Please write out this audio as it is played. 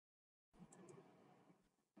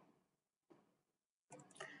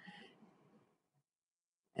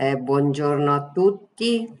Buongiorno a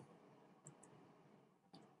tutti,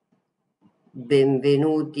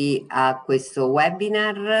 benvenuti a questo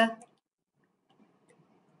webinar.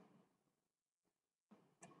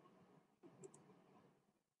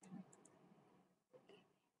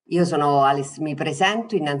 Io mi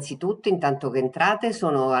presento innanzitutto, intanto che entrate,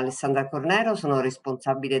 sono Alessandra Cornero, sono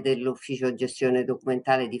responsabile dell'ufficio gestione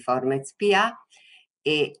documentale di Formex PA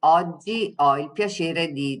e oggi ho il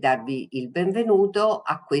piacere di darvi il benvenuto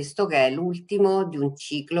a questo che è l'ultimo di un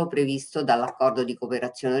ciclo previsto dall'accordo di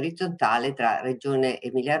cooperazione orizzontale tra Regione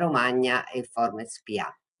Emilia-Romagna e Formex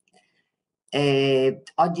PA.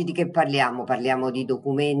 Oggi di che parliamo? Parliamo di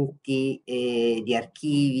documenti, di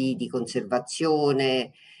archivi, di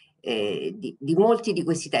conservazione, di molti di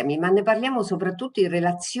questi temi, ma ne parliamo soprattutto in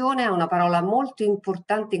relazione a una parola molto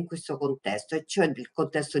importante in questo contesto, e cioè il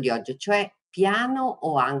contesto di oggi, cioè piano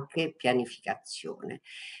o anche pianificazione.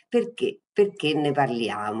 Perché? Perché ne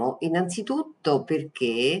parliamo? Innanzitutto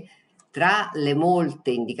perché tra le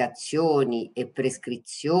molte indicazioni e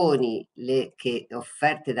prescrizioni che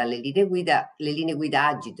offerte dalle linee guida, le linee guida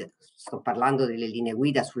AgiD, sto parlando delle linee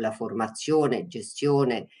guida sulla formazione,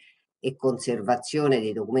 gestione e conservazione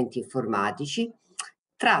dei documenti informatici,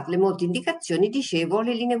 tra le molte indicazioni, dicevo,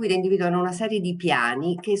 le linee guida individuano una serie di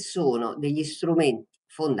piani che sono degli strumenti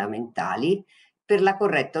fondamentali per la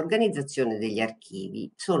corretta organizzazione degli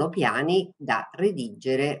archivi. Sono piani da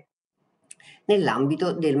redigere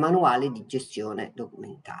nell'ambito del manuale di gestione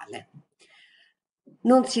documentale.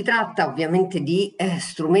 Non si tratta ovviamente di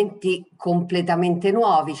strumenti completamente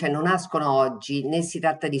nuovi, cioè non nascono oggi, né si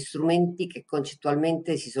tratta di strumenti che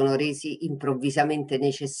concettualmente si sono resi improvvisamente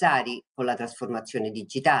necessari con la trasformazione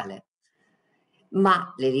digitale.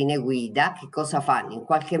 Ma le linee guida che cosa fanno? In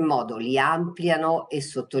qualche modo li ampliano e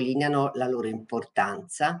sottolineano la loro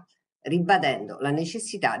importanza, ribadendo la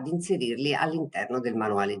necessità di inserirli all'interno del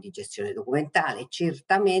manuale di gestione documentale.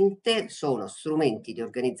 Certamente sono strumenti di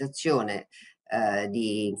organizzazione,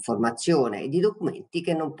 di informazione e di documenti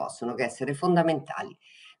che non possono che essere fondamentali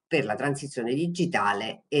per la transizione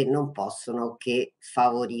digitale e non possono che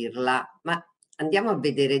favorirla. Ma andiamo a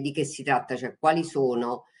vedere di che si tratta, cioè quali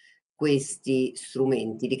sono questi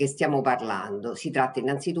strumenti, di che stiamo parlando. Si tratta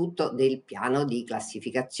innanzitutto del piano di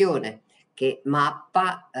classificazione che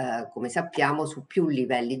mappa, come sappiamo, su più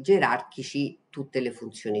livelli gerarchici tutte le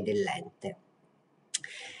funzioni dell'ente.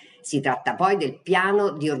 Si tratta poi del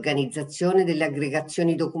piano di organizzazione delle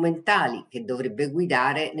aggregazioni documentali che dovrebbe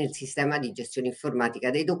guidare nel sistema di gestione informatica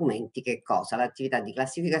dei documenti che cosa? L'attività di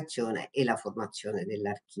classificazione e la formazione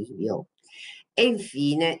dell'archivio. E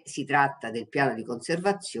infine si tratta del piano di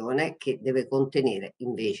conservazione che deve contenere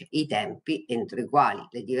invece i tempi entro i quali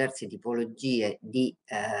le diverse tipologie di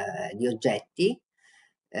oggetti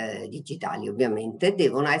digitali ovviamente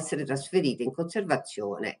devono essere trasferite in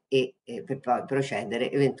conservazione e per poi procedere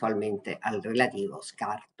eventualmente al relativo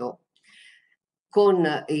scarto. Con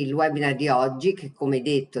il webinar di oggi, che come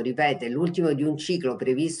detto, ripete, è l'ultimo di un ciclo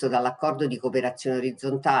previsto dall'accordo di cooperazione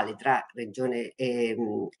orizzontale tra Regione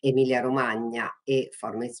Emilia-Romagna e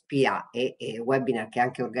Formex PA e webinar che è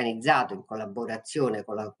anche organizzato in collaborazione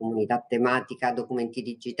con la Comunità Tematica Documenti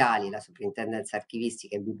Digitali, la Soprintendenza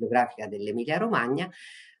Archivistica e Bibliografica dell'Emilia-Romagna.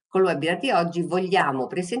 Con il webinar di oggi vogliamo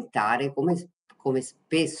presentare, come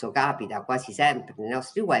spesso capita quasi sempre nei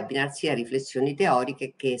nostri webinar, sia riflessioni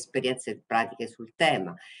teoriche che esperienze pratiche sul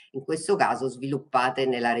tema, in questo caso sviluppate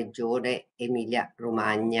nella regione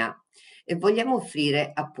Emilia-Romagna. E vogliamo offrire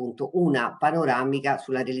appunto una panoramica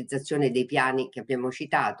sulla realizzazione dei piani che abbiamo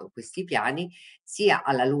citato, questi piani, sia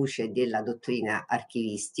alla luce della dottrina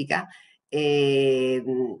archivistica,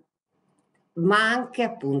 ma anche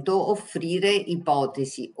appunto offrire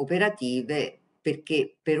ipotesi operative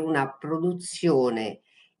perché per una produzione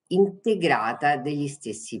integrata degli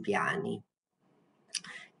stessi piani.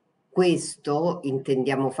 Questo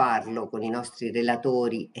intendiamo farlo con i nostri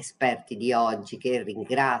relatori esperti di oggi, che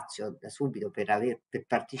ringrazio da subito per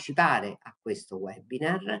partecipare a questo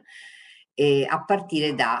webinar, a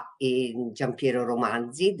partire da Giampiero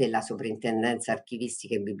Romanzi della Soprintendenza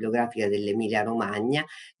Archivistica e Bibliografica dell'Emilia-Romagna,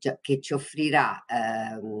 che ci offrirà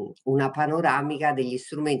una panoramica degli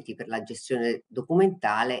strumenti per la gestione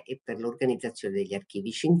documentale e per l'organizzazione degli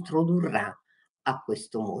archivi, ci introdurrà a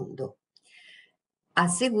questo mondo. A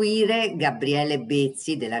seguire Gabriele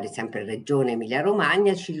Bezzi della sempre Regione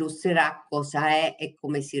Emilia-Romagna ci illustrerà cosa è e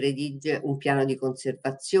come si redige un piano di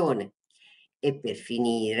conservazione. E per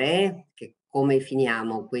finire, come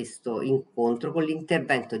finiamo questo incontro, con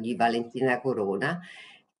l'intervento di Valentina Corona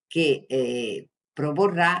che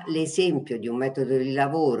proporrà l'esempio di un metodo di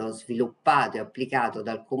lavoro sviluppato e applicato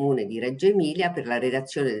dal Comune di Reggio Emilia per la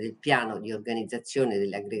redazione del piano di organizzazione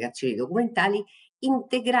delle aggregazioni documentali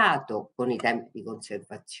integrato con i tempi di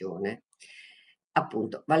conservazione.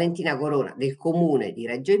 Appunto, Valentina Corona del Comune di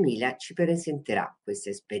Reggio Emilia ci presenterà questa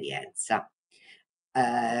esperienza.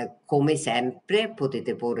 Come sempre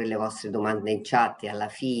potete porre le vostre domande in chat e alla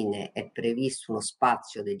fine è previsto uno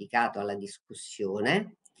spazio dedicato alla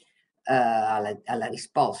discussione, alla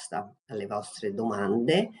risposta alle vostre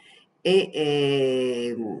domande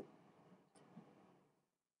e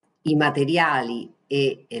i materiali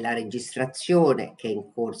e la registrazione che è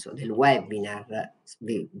in corso del webinar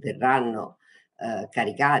verranno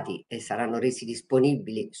caricati e saranno resi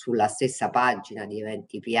disponibili sulla stessa pagina di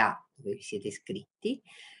Eventi PA dove vi siete iscritti.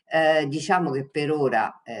 Diciamo che per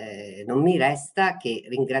ora non mi resta che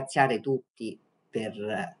ringraziare tutti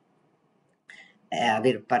per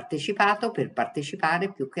aver partecipato, per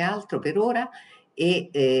partecipare più che altro per ora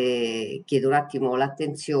e chiedo un attimo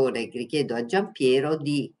l'attenzione, richiedo a Giampiero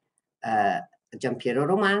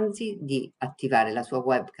Romanzi di attivare la sua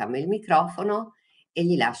webcam e il microfono e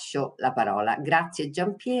gli lascio la parola. Grazie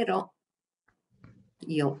Giampiero,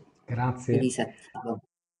 io mi Grazie. disattivo.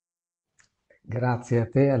 Grazie a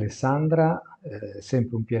te Alessandra, è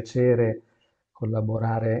sempre un piacere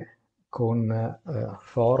collaborare con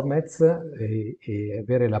Formez e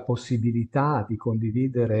avere la possibilità di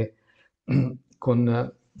condividere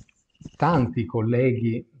con tanti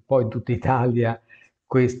colleghi, poi in tutta Italia,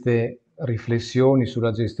 queste riflessioni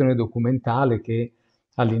sulla gestione documentale che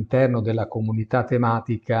all'interno della comunità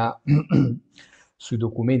tematica sui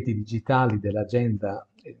documenti digitali dell'agenda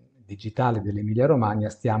digitale dell'Emilia-Romagna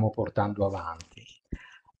stiamo portando avanti.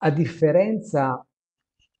 A differenza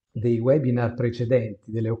dei webinar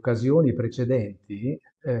precedenti, delle occasioni precedenti,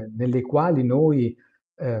 nelle quali noi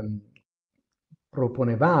ehm,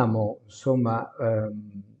 proponevamo insomma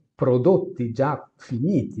prodotti già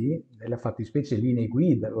finiti, nella fattispecie linee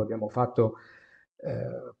guida, lo abbiamo fatto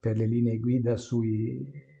per le linee guida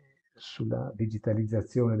sulla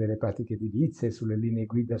digitalizzazione delle pratiche edilizie, sulle linee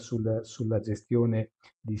guida sulla gestione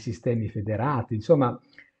di sistemi federati. Insomma,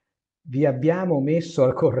 vi abbiamo messo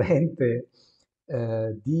al corrente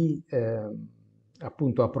di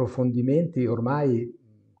appunto approfondimenti ormai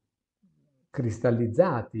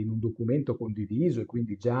cristallizzati in un documento condiviso e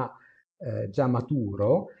quindi già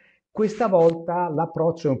maturo. Questa volta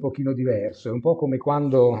l'approccio è un pochino diverso, è un po' come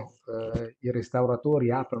quando i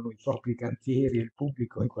restauratori aprono i propri cantieri e il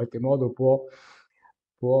pubblico in qualche modo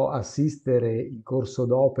può assistere in corso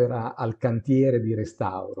d'opera al cantiere di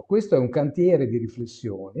restauro. Questo è un cantiere di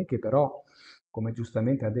riflessioni che però, come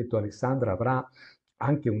giustamente ha detto Alessandra, avrà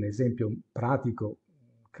anche un esempio pratico,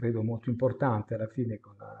 credo molto importante alla fine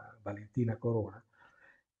con Valentina Corona.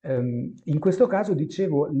 In questo caso,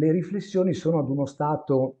 dicevo, le riflessioni sono ad uno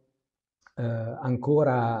stato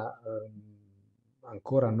ancora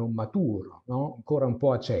non maturo, no? Ancora un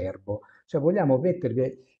po' acerbo. Cioè vogliamo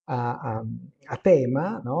mettervi a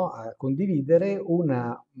tema, no? A condividere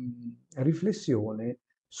una riflessione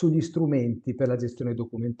sugli strumenti per la gestione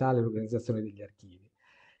documentale e l'organizzazione degli archivi.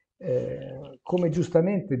 Come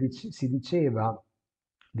giustamente diceva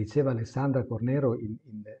Alessandra Cornero in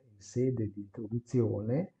sede di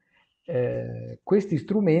introduzione, questi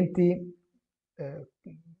strumenti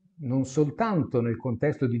non soltanto nel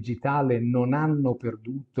contesto digitale non hanno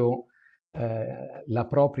perduto la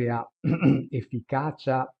propria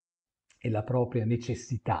efficacia e la propria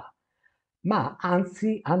necessità, ma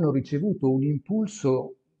anzi hanno ricevuto un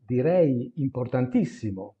impulso, direi,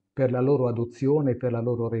 importantissimo per la loro adozione e per la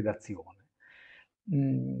loro redazione.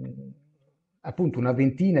 Mm, appunto una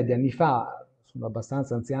ventina di anni fa, sono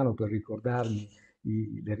abbastanza anziano per ricordarmi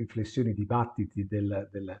le riflessioni, i dibattiti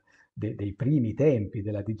dei primi tempi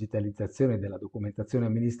della digitalizzazione della documentazione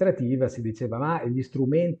amministrativa, si diceva ma gli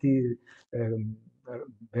strumenti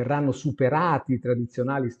verranno superati, i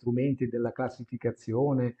tradizionali strumenti della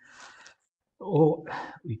classificazione o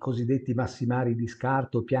i cosiddetti massimari di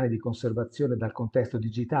scarto, piani di conservazione dal contesto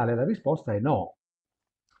digitale? La risposta è no.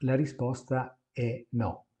 La risposta è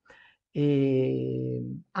no.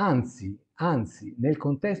 E anzi, nel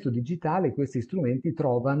contesto digitale questi strumenti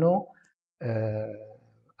trovano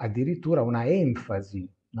addirittura una enfasi,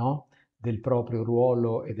 no? Del proprio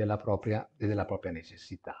ruolo e della propria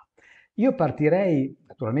necessità. Io partirei,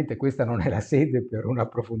 naturalmente questa non è la sede per un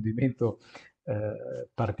approfondimento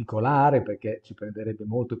particolare perché ci prenderebbe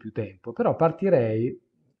molto più tempo, però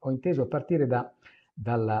ho inteso partire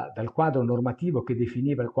dal quadro normativo che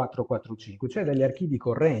definiva il 445, cioè dagli archivi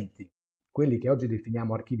correnti, quelli che oggi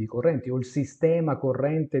definiamo archivi correnti o il sistema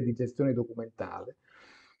corrente di gestione documentale.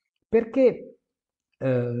 Perché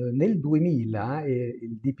nel 2000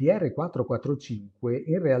 il DPR 445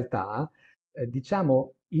 in realtà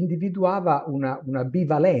diciamo, individuava una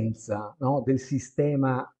bivalenza, no, del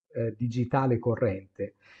sistema digitale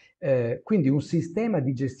corrente. Quindi un sistema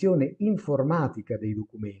di gestione informatica dei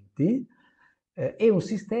documenti e un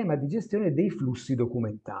sistema di gestione dei flussi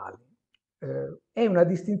documentali. È una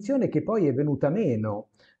distinzione che poi è venuta meno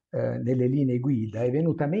nelle linee guida, è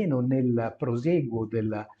venuta meno nel proseguo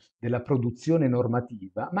della produzione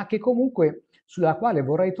normativa, ma che comunque sulla quale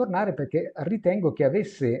vorrei tornare perché ritengo che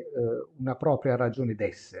avesse una propria ragione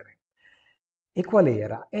d'essere. E qual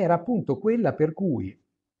era? Era appunto quella per cui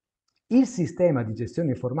il sistema di gestione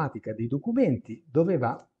informatica dei documenti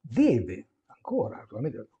deve ancora,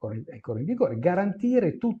 attualmente è ancora in vigore,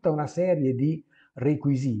 garantire tutta una serie di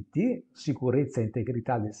requisiti: sicurezza e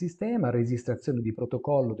integrità del sistema, registrazione di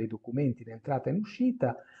protocollo dei documenti in entrata e in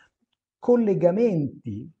uscita,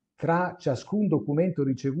 collegamenti tra ciascun documento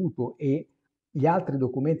ricevuto e gli altri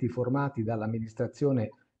documenti formati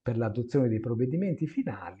dall'amministrazione per l'adozione dei provvedimenti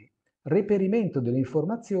finali, reperimento delle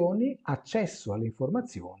informazioni, accesso alle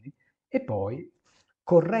informazioni e poi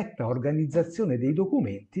corretta organizzazione dei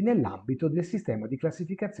documenti nell'ambito del sistema di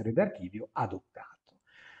classificazione d'archivio adottato.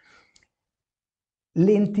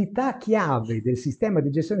 L'entità chiave del sistema di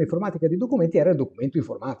gestione informatica dei documenti era il documento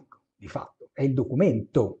informatico, di fatto, è il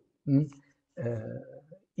documento,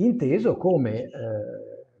 inteso come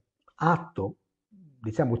atto,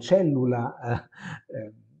 diciamo cellula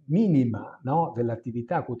minima, no,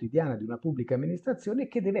 dell'attività quotidiana di una pubblica amministrazione,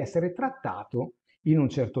 che deve essere trattato in un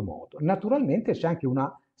certo modo. Naturalmente c'è anche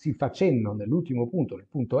si fa cenno nell'ultimo punto, nel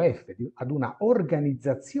punto F, ad una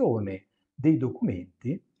organizzazione dei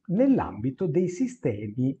documenti nell'ambito dei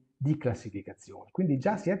sistemi di classificazione. Quindi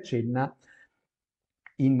già si accenna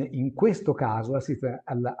in questo caso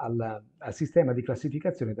al sistema di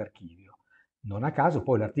classificazione d'archivio. Non a caso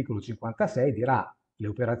poi l'articolo 56 dirà: le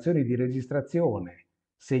operazioni di registrazione,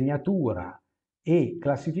 segnatura e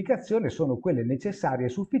classificazione sono quelle necessarie e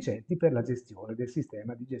sufficienti per la gestione del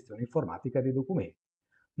sistema di gestione informatica dei documenti.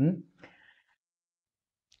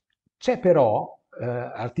 C'è però,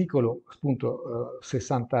 articolo appunto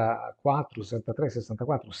 64, 63,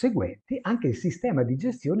 64 seguenti, anche il sistema di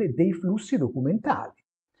gestione dei flussi documentali,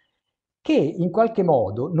 che in qualche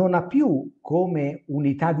modo non ha più come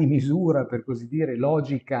unità di misura, per così dire,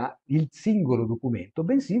 logica il singolo documento,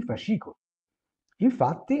 bensì il fascicolo.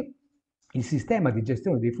 Infatti, il sistema di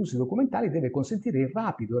gestione dei flussi documentali deve consentire il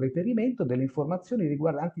rapido reperimento delle informazioni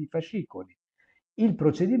riguardanti i fascicoli, il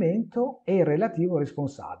procedimento e il relativo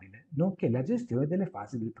responsabile, nonché la gestione delle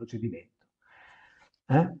fasi del procedimento,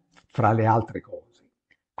 fra le altre cose.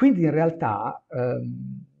 Quindi in realtà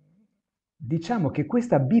diciamo che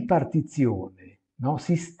questa bipartizione, no,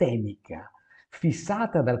 sistemica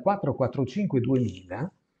fissata dal 445-2000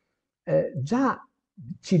 già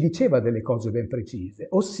ci diceva delle cose ben precise,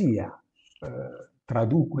 ossia,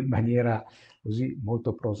 traduco in maniera così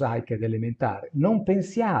molto prosaica ed elementare: non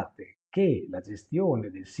pensiate che la gestione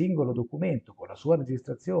del singolo documento, con la sua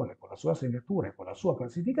registrazione, con la sua segnatura e con la sua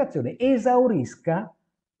classificazione, esaurisca,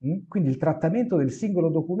 quindi il trattamento del singolo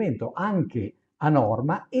documento anche a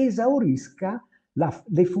norma, esaurisca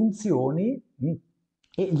le funzioni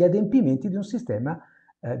e gli adempimenti di un sistema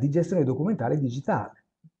di gestione documentale digitale,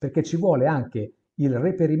 perché ci vuole anche il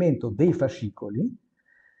reperimento dei fascicoli,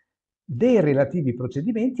 dei relativi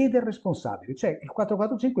procedimenti e del responsabile. Cioè il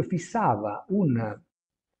 445 fissava un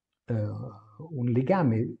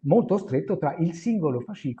legame molto stretto tra il singolo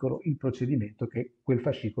fascicolo, il procedimento che quel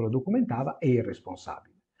fascicolo documentava e il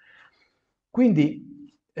responsabile. Quindi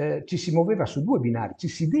ci si muoveva su due binari, ci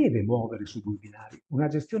si deve muovere su due binari: una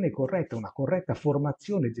gestione corretta, una corretta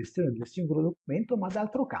formazione e gestione del singolo documento, ma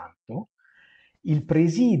d'altro canto il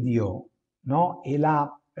presidio, no, e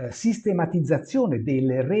la sistematizzazione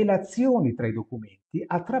delle relazioni tra i documenti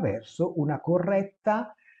attraverso una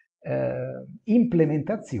corretta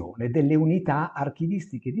implementazione delle unità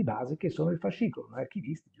archivistiche di base che sono il fascicolo. Noi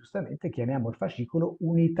archivisti giustamente chiamiamo il fascicolo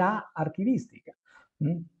unità archivistica,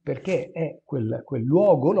 perché è quel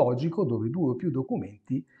luogo logico dove due o più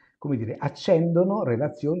documenti, come dire, accendono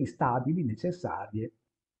relazioni stabili, necessarie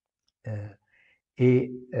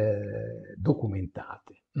e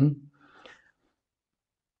documentate.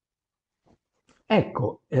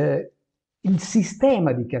 Ecco, il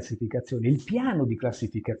sistema di classificazione, il piano di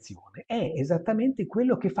classificazione è esattamente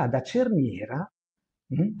quello che fa da cerniera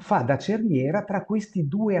tra questi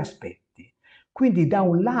due aspetti. Quindi da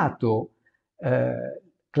un lato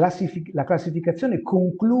la classificazione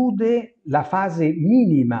conclude la fase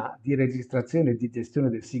minima di registrazione e di gestione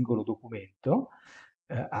del singolo documento,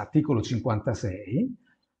 articolo 56,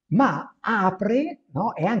 ma apre,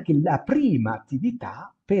 no, è anche la prima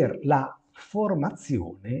attività per la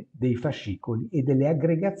formazione dei fascicoli e delle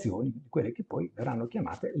aggregazioni, quelle che poi verranno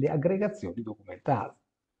chiamate le aggregazioni documentali.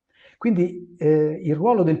 Quindi il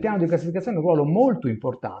ruolo del piano di classificazione è un ruolo molto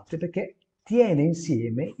importante perché tiene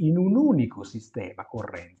insieme in un unico sistema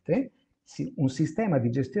corrente, un sistema di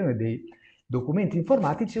gestione dei documenti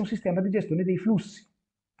informatici e un sistema di gestione dei flussi.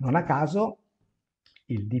 Non a caso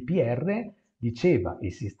il DPR diceva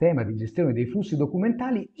il sistema di gestione dei flussi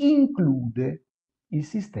documentali include il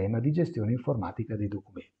sistema di gestione informatica dei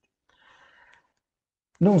documenti.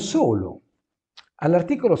 Non solo,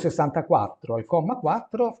 all'articolo 64, al comma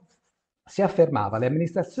 4, si affermava che le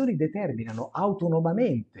amministrazioni determinano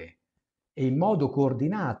autonomamente e in modo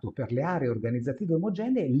coordinato per le aree organizzative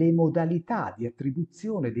omogenee le modalità di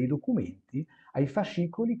attribuzione dei documenti ai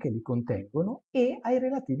fascicoli che li contengono e ai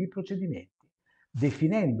relativi procedimenti,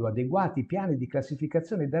 definendo adeguati piani di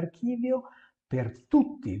classificazione d'archivio per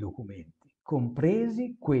tutti i documenti,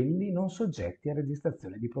 compresi quelli non soggetti a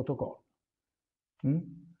registrazione di protocollo.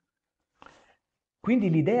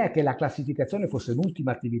 Quindi l'idea che la classificazione fosse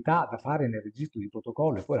l'ultima attività da fare nel registro di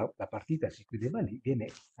protocollo e poi la partita si chiudeva lì, viene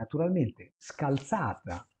naturalmente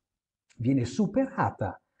scalzata, viene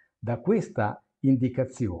superata da questa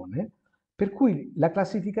indicazione, per cui la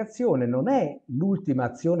classificazione non è l'ultima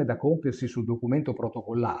azione da compiersi sul documento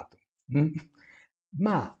protocollato,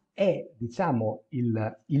 ma è, diciamo,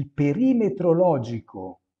 il perimetro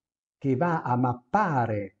logico che va a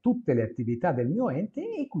mappare tutte le attività del mio ente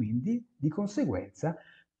e quindi, di conseguenza,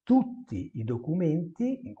 tutti i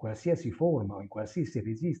documenti, in qualsiasi forma o in qualsiasi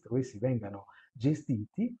registro essi vengano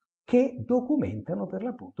gestiti, che documentano per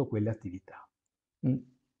l'appunto quelle attività.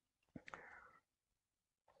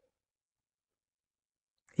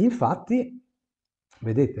 Infatti,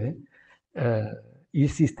 vedete, il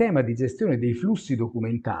sistema di gestione dei flussi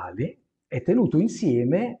documentali è tenuto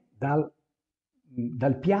insieme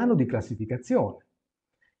dal piano di classificazione,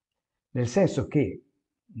 nel senso che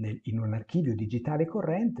in un archivio digitale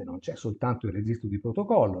corrente non c'è soltanto il registro di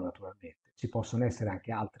protocollo, naturalmente, ci possono essere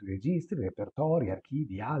anche altri registri, repertori,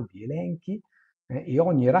 archivi, albi, elenchi, e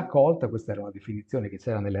ogni raccolta, questa era una definizione che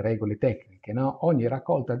c'era nelle regole tecniche, no? Ogni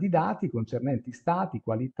raccolta di dati concernenti stati,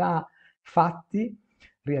 qualità, fatti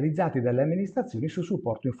realizzati dalle amministrazioni su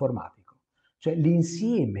supporto informatico. Cioè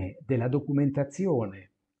l'insieme della documentazione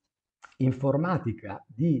informatica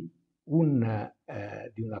di una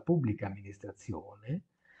pubblica amministrazione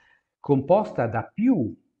composta da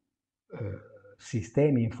più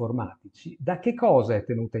sistemi informatici, da che cosa è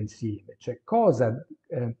tenuta insieme? Cioè cosa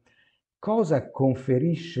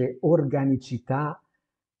conferisce organicità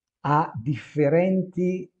a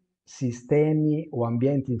differenti sistemi o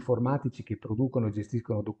ambienti informatici che producono e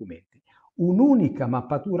gestiscono documenti? Un'unica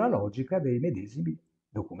mappatura logica dei medesimi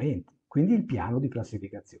documenti, quindi il piano di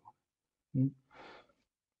classificazione.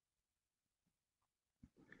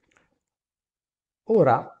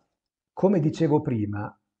 Ora, come dicevo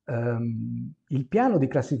prima, il piano di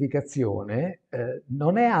classificazione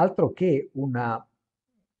non è altro che uno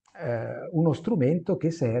strumento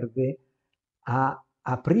che serve a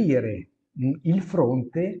aprire il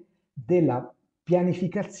fronte della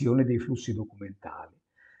pianificazione dei flussi documentali.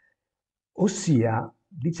 Ossia,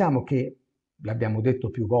 diciamo che, l'abbiamo detto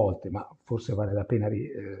più volte, ma forse vale la pena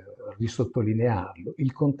risottolinearlo,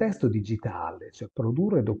 il contesto digitale, cioè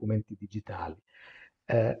produrre documenti digitali,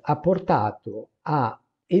 ha portato a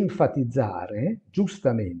enfatizzare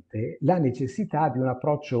giustamente la necessità di un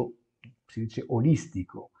approccio, si dice,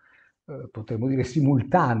 olistico, potremmo dire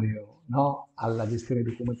simultaneo, no? Alla gestione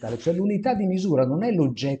documentale. Cioè l'unità di misura non è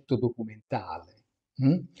l'oggetto documentale,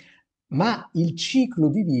 ma il ciclo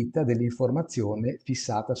di vita dell'informazione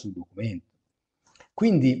fissata sul documento.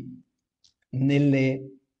 Quindi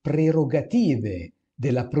nelle prerogative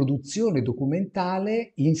della produzione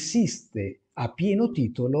documentale insiste a pieno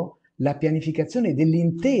titolo la pianificazione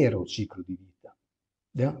dell'intero ciclo di vita,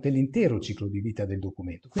 dell'intero ciclo di vita del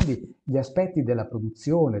documento. Quindi gli aspetti della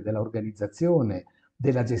produzione, dell'organizzazione,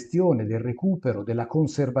 della gestione, del recupero, della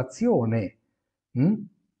conservazione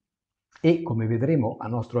e, come vedremo a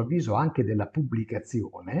nostro avviso, anche della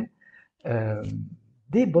pubblicazione,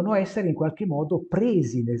 debbono essere in qualche modo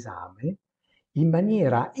presi in esame in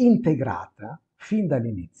maniera integrata fin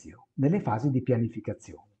dall'inizio, nelle fasi di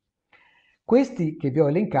pianificazione. Questi che vi ho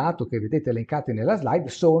elencato, che vedete elencati nella slide,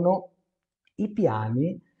 sono i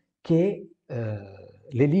piani che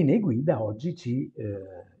le linee guida oggi ci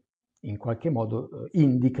in qualche modo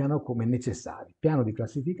indicano come necessari. Piano di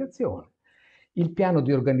classificazione, il piano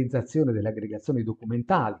di organizzazione delle aggregazioni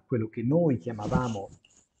documentali, quello che noi chiamavamo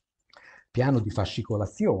piano di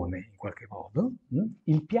fascicolazione in qualche modo,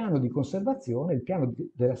 il piano di conservazione, il piano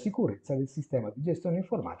della sicurezza del sistema di gestione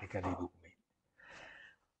informatica dei documenti.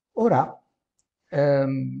 Ora,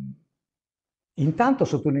 ehm, intanto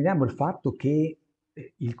sottolineiamo il fatto che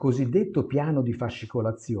il cosiddetto piano di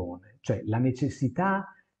fascicolazione, cioè la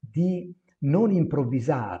necessità di non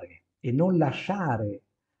improvvisare e non lasciare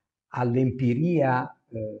all'empiria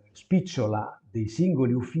spicciola dei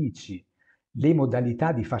singoli uffici le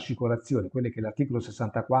modalità di fascicolazione, quelle che l'articolo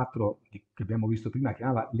 64 che abbiamo visto prima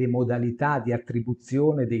chiamava le modalità di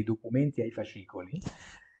attribuzione dei documenti ai fascicoli.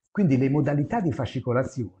 Quindi le modalità di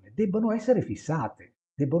fascicolazione debbono essere fissate,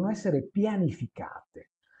 debbono essere pianificate.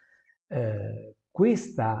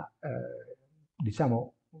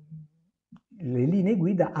 Diciamo, le linee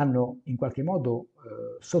guida hanno in qualche modo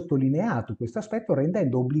sottolineato questo aspetto,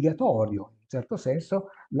 rendendo obbligatorio, in un certo senso,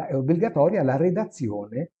 è obbligatoria la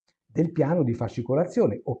redazione del piano di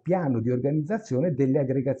fascicolazione o piano di organizzazione delle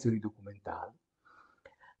aggregazioni documentali.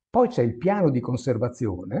 Poi c'è il piano di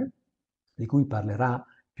conservazione, di cui parlerà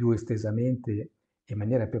più estesamente e in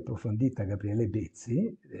maniera più approfondita Gabriele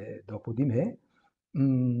Bezzi, dopo di me,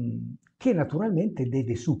 che naturalmente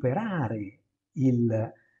deve superare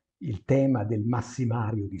il tema del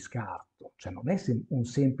massimario di scarto, cioè non è un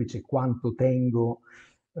semplice quanto tengo,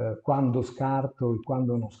 quando scarto e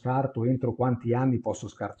quando non scarto, entro quanti anni posso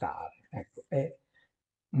scartare. Ecco, è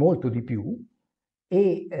molto di più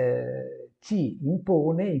e ci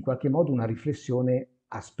impone in qualche modo una riflessione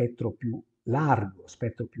a spettro più largo, a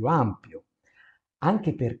spettro più ampio,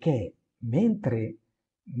 anche perché mentre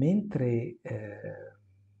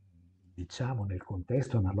diciamo nel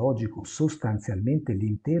contesto analogico sostanzialmente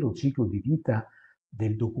l'intero ciclo di vita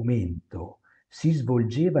del documento si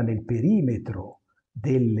svolgeva nel perimetro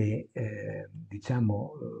delle,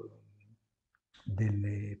 diciamo,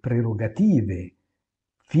 delle prerogative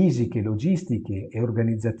fisiche, logistiche e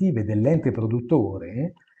organizzative dell'ente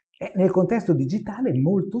produttore, nel contesto digitale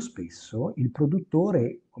molto spesso il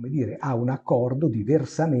produttore, come dire, ha un accordo di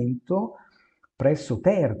versamento presso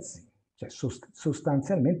terzi, cioè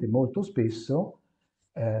sostanzialmente molto spesso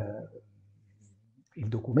il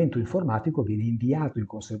documento informatico viene inviato in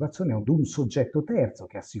conservazione ad un soggetto terzo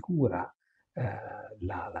che assicura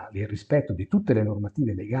il rispetto di tutte le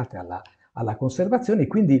normative legate alla conservazione e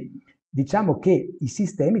quindi diciamo che i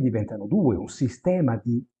sistemi diventano due, un sistema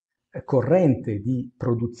di corrente di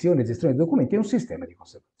produzione e gestione dei documenti e un sistema di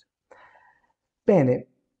conservazione. Bene,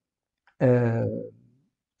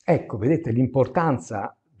 ecco, vedete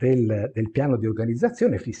l'importanza del piano di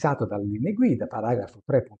organizzazione fissato dalle linee guida, paragrafo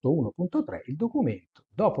 3.1.3, il documento,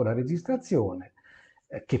 dopo la registrazione,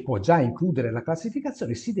 che può già includere la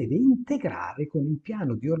classificazione, si deve integrare con il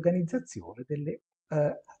piano di organizzazione delle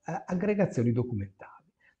aggregazioni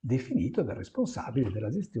documentali, definito dal responsabile della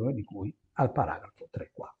gestione di cui al paragrafo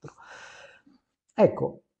 3.4.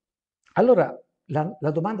 Ecco, allora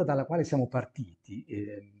la domanda dalla quale siamo partiti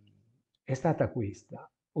è stata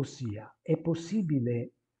questa, ossia è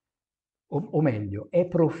possibile, o meglio, è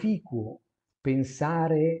proficuo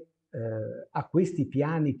pensare a questi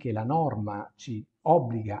piani che la norma ci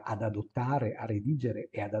obbliga ad adottare, a redigere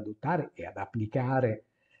e ad adottare e ad applicare,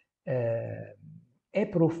 è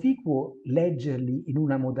proficuo leggerli in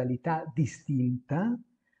una modalità distinta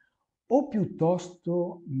o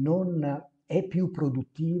piuttosto non è più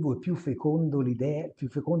produttivo e più feconda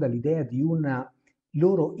l'idea di una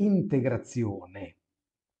loro integrazione,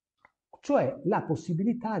 cioè la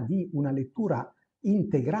possibilità di una lettura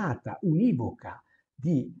integrata, univoca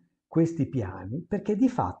di questi piani, perché di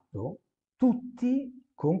fatto tutti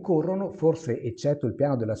concorrono, forse eccetto il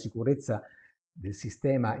piano della sicurezza del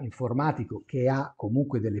sistema informatico, che ha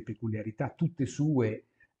comunque delle peculiarità tutte sue,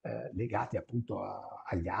 legate appunto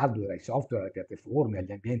agli hardware, ai software, alle piattaforme,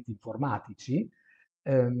 agli ambienti informatici,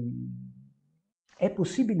 è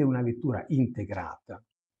possibile una lettura integrata.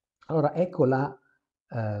 Allora ecco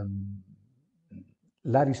ehm,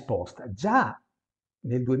 la risposta. Già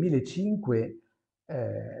nel 2005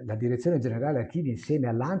 la Direzione Generale Archivi insieme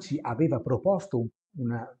all'ANCI aveva proposto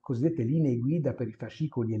una cosiddette linee guida per i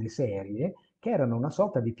fascicoli e le serie, che erano una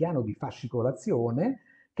sorta di piano di fascicolazione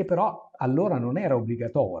che però allora non era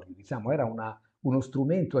obbligatorio, diciamo, era uno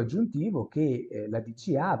strumento aggiuntivo che la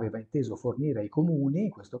DGA aveva inteso fornire ai comuni,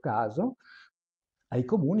 in questo caso, ai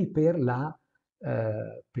comuni per la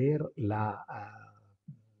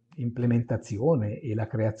implementazione e la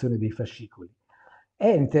creazione dei fascicoli. È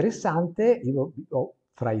interessante,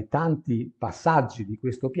 fra i tanti passaggi di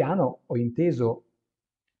questo piano ho inteso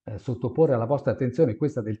sottoporre alla vostra attenzione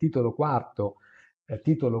questa del titolo 4,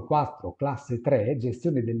 classe 3,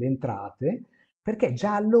 gestione delle entrate, Perché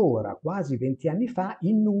già allora, quasi 20 anni fa,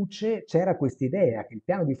 in nuce c'era questa idea che il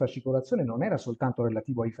piano di fascicolazione non era soltanto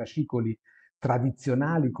relativo ai fascicoli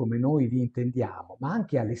tradizionali come noi li intendiamo, ma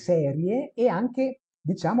anche alle serie e anche,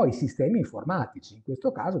 diciamo, ai sistemi informatici. In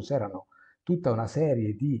questo caso c'erano tutta una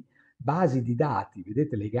serie di basi di dati,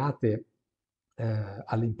 vedete, legate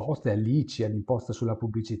alle imposte, all'ICI, all'imposta sulla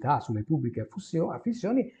pubblicità, sulle pubbliche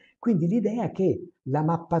affissioni, quindi l'idea che la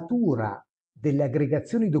mappatura delle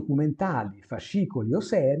aggregazioni documentali, fascicoli o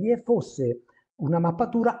serie fosse una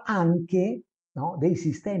mappatura anche, no, dei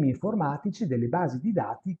sistemi informatici, delle basi di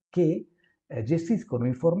dati che gestiscono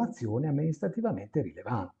informazioni amministrativamente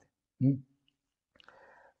rilevanti. Mm.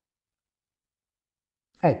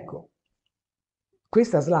 Ecco,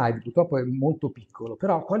 questa slide purtroppo è molto piccolo,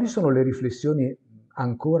 però quali sono le riflessioni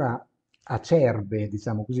ancora acerbe,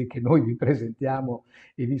 diciamo così, che noi vi presentiamo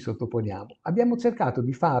e vi sottoponiamo? Abbiamo cercato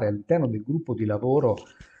di fare all'interno del gruppo di lavoro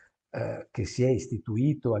che si è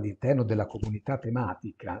istituito all'interno della comunità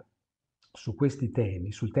tematica su questi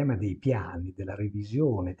temi, sul tema dei piani, della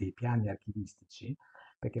revisione dei piani archivistici,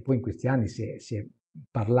 perché poi in questi anni si è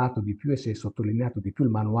parlato di più e si è sottolineato di più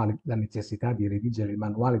il manuale, la necessità di redigere il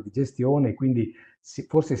manuale di gestione, quindi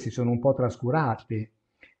forse si sono un po' trascurate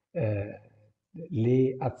eh,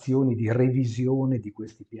 le azioni di revisione di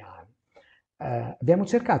questi piani. Abbiamo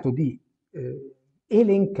cercato di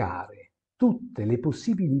elencare tutte le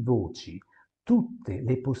possibili voci, tutte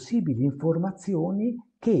le possibili informazioni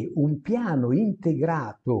che un piano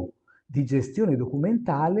integrato di gestione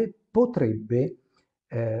documentale potrebbe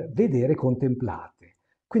vedere contemplate.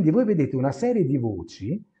 Quindi voi vedete una serie di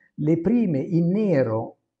voci, le prime in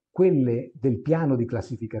nero quelle del piano di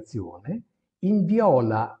classificazione, in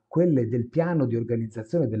viola quelle del piano di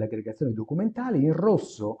organizzazione delle aggregazioni documentali, in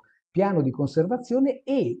rosso piano di conservazione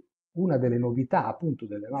e una delle novità appunto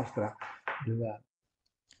del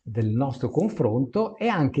nostro confronto è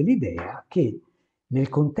anche l'idea che nel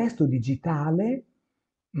contesto digitale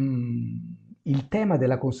mh, il tema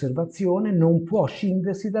della conservazione non può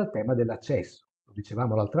scindersi dal tema dell'accesso. Lo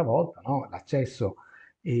dicevamo l'altra volta, no? L'accesso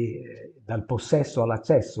dal possesso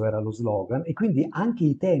all'accesso era lo slogan e quindi anche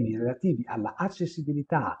i temi relativi alla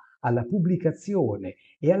accessibilità, alla pubblicazione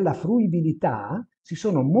e alla fruibilità si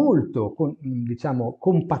sono molto, diciamo,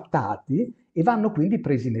 compattati e vanno quindi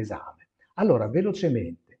presi in esame. Allora,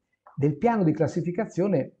 velocemente, del piano di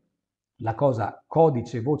classificazione la cosa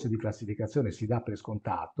codice e voce di classificazione si dà per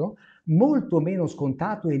scontato, molto meno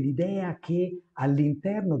scontato è l'idea che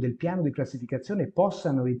all'interno del piano di classificazione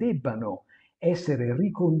possano e debbano essere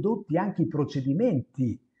ricondotti anche i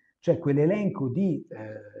procedimenti, cioè quell'elenco di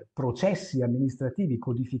processi amministrativi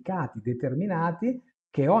codificati, determinati,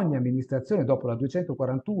 che ogni amministrazione dopo la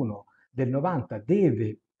 241 del 90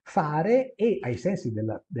 deve fare e ai sensi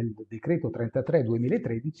del decreto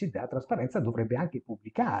 33-2013 della trasparenza dovrebbe anche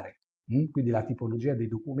pubblicare. Quindi la tipologia dei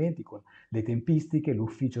documenti con le tempistiche,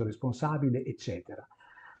 l'ufficio responsabile, eccetera.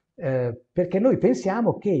 Perché noi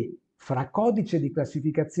pensiamo che fra codice di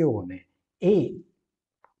classificazione e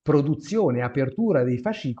produzione e apertura dei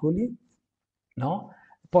fascicoli, no,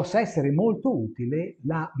 possa essere molto utile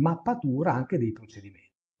la mappatura anche dei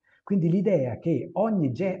procedimenti. Quindi l'idea che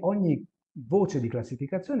ogni voce di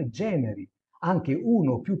classificazione generi anche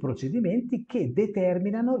uno o più procedimenti che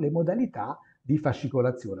determinano le modalità di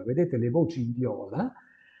fascicolazione. Vedete le voci in viola.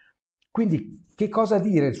 Quindi che cosa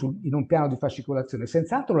dire in un piano di fascicolazione?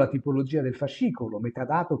 Senz'altro la tipologia del fascicolo,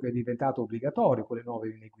 metadato che è diventato obbligatorio con le nuove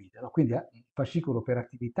linee guida, no? Quindi fascicolo per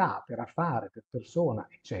attività, per affare, per persona,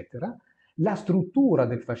 eccetera. La struttura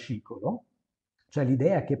del fascicolo, cioè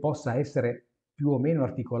l'idea che possa essere più o meno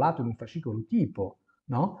articolato in un fascicolo tipo,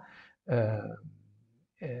 no?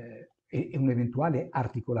 E un'eventuale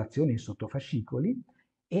articolazione in sottofascicoli,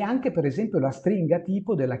 e anche per esempio la stringa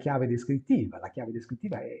tipo della chiave descrittiva. La chiave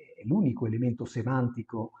descrittiva è l'unico elemento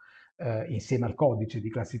semantico insieme al codice di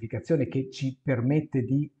classificazione che ci permette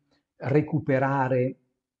di recuperare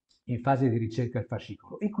in fase di ricerca il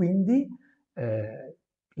fascicolo. E quindi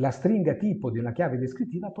la stringa tipo di una chiave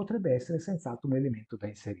descrittiva potrebbe essere senz'altro un elemento da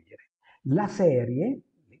inserire. La serie,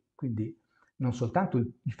 quindi non soltanto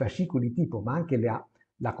i fascicoli tipo, ma anche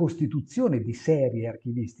la costituzione di serie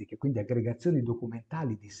archivistiche, quindi aggregazioni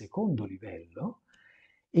documentali di secondo livello,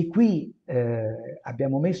 e qui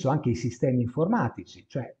abbiamo messo anche i sistemi informatici,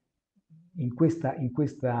 cioè in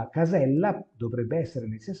questa casella dovrebbe essere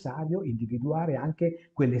necessario individuare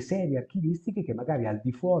anche quelle serie archivistiche che magari al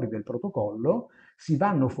di fuori del protocollo si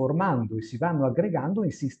vanno formando e si vanno aggregando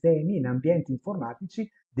in sistemi, in ambienti informatici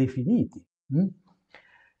definiti.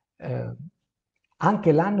 Eh,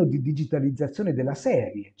 anche l'anno di digitalizzazione della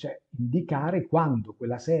serie, cioè indicare quando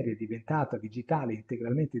quella serie è diventata digitale,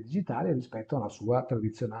 integralmente digitale rispetto alla sua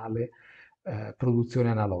tradizionale produzione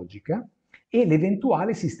analogica, e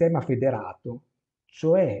l'eventuale sistema federato,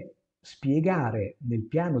 cioè spiegare nel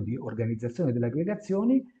piano di organizzazione delle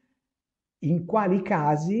aggregazioni in quali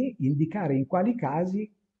casi, indicare in quali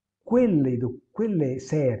casi quelle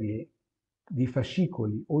serie di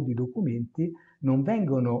fascicoli o di documenti non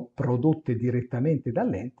vengono prodotte direttamente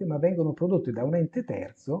dall'ente, ma vengono prodotte da un ente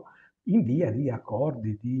terzo in via di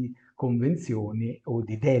accordi, di convenzioni o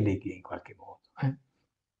di deleghe in qualche modo.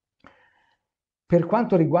 Per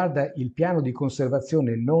quanto riguarda il piano di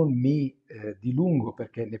conservazione, non mi dilungo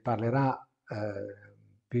perché ne parlerà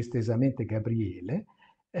più estesamente Gabriele.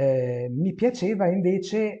 Mi piaceva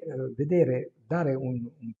invece dare un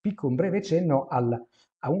breve cenno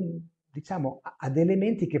diciamo, ad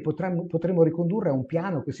elementi che potremmo ricondurre a un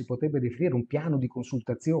piano che si potrebbe definire un piano di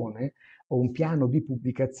consultazione o un piano di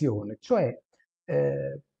pubblicazione, cioè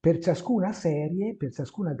per ciascuna serie, per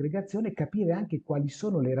ciascuna aggregazione, capire anche quali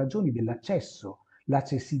sono le ragioni dell'accesso,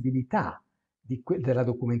 l'accessibilità della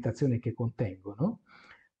documentazione che contengono.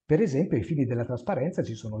 Per esempio, ai fini della trasparenza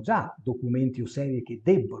ci sono già documenti o serie che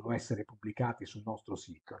debbono essere pubblicati sul nostro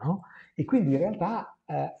sito, no? E quindi in realtà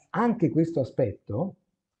anche questo aspetto,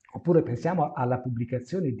 oppure pensiamo alla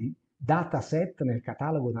pubblicazione di dataset nel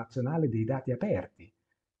catalogo nazionale dei dati aperti.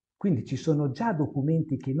 Quindi ci sono già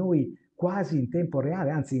documenti che noi quasi in tempo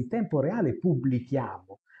reale, anzi in tempo reale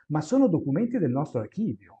pubblichiamo, ma sono documenti del nostro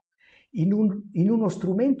archivio. In uno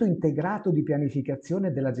strumento integrato di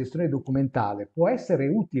pianificazione della gestione documentale può essere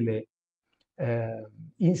utile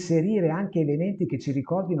inserire anche elementi che ci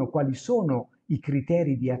ricordino quali sono i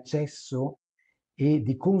criteri di accesso e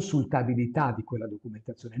di consultabilità di quella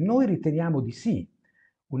documentazione. Noi riteniamo di sì.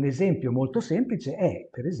 Un esempio molto semplice è,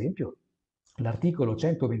 per esempio, l'articolo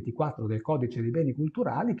 124 del Codice dei beni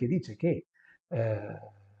culturali che dice che eh,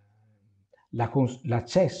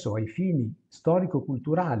 l'accesso ai fini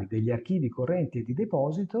storico-culturali degli archivi correnti e di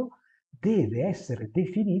deposito deve essere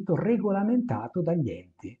definito, regolamentato dagli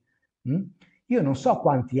enti. Mm? Io non so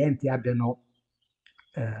quanti enti abbiano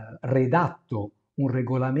redatto un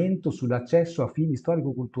regolamento sull'accesso a fini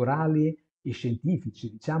storico-culturali e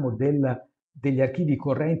scientifici, diciamo, degli archivi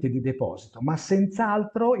correnti e di deposito, ma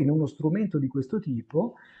senz'altro in uno strumento di questo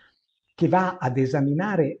tipo che va ad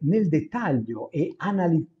esaminare nel dettaglio e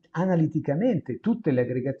analiticamente tutte le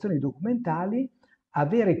aggregazioni documentali,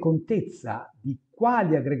 avere contezza di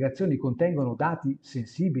quali aggregazioni contengono dati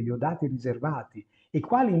sensibili o dati riservati e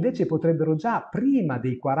quali invece potrebbero già prima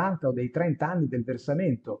dei 40 o dei 30 anni del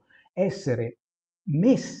versamento essere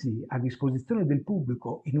messi a disposizione del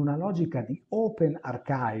pubblico in una logica di open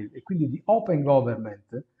archive e quindi di open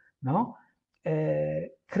government, no?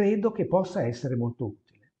 Credo che possa essere molto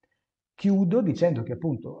utile. Chiudo dicendo che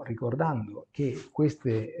appunto ricordando che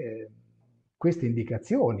queste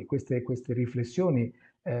indicazioni, queste riflessioni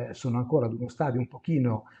sono ancora ad uno stadio un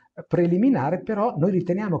pochino preliminare, però noi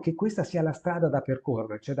riteniamo che questa sia la strada da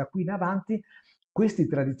percorrere, cioè da qui in avanti questi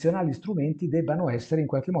tradizionali strumenti debbano essere in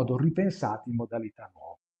qualche modo ripensati in modalità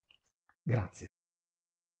nuove. Grazie.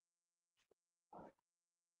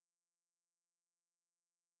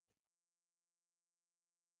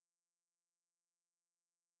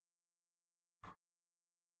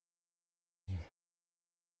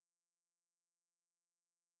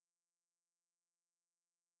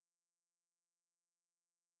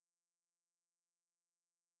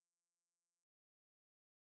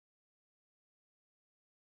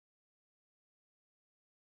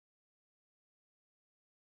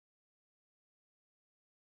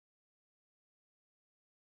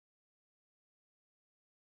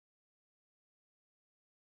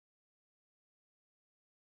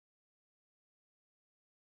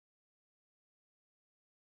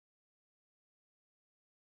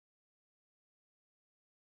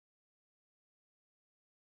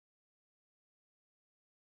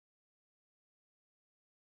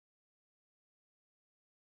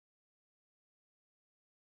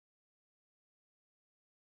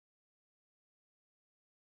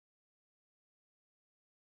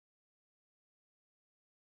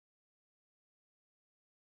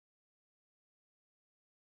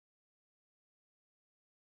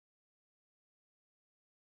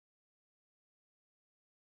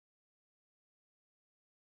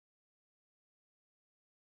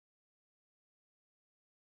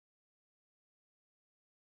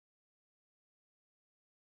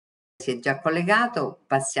 Si è già collegato,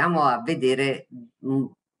 passiamo a vedere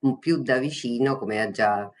un più da vicino, come ha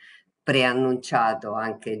già preannunciato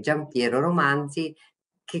anche Giampiero Romanzi,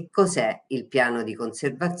 che cos'è il piano di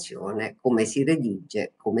conservazione, come si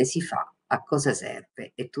redige, come si fa, a cosa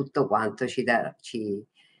serve e tutto quanto ci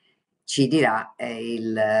dirà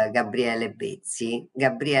il Gabriele Bezzi.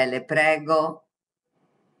 Gabriele, prego,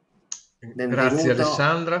 Grazie benvenuto.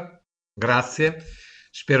 Alessandra, grazie.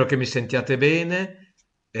 Spero che mi sentiate bene.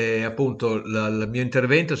 Appunto, il mio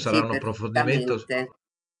intervento sarà Sì, un approfondimento, perfettamente.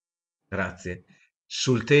 grazie,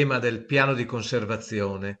 sul tema del piano di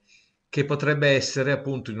conservazione, che potrebbe essere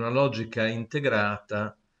appunto in una logica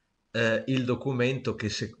integrata il documento che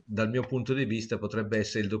dal mio punto di vista potrebbe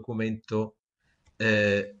essere il documento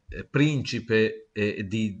principe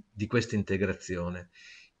di questa integrazione.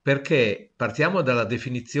 Perché partiamo dalla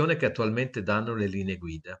definizione che attualmente danno le linee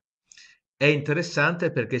guida. È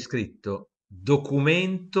interessante perché è scritto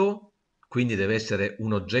documento, quindi deve essere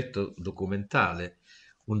un oggetto documentale,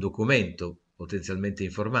 un documento potenzialmente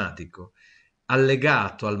informatico,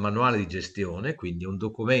 allegato al manuale di gestione, quindi un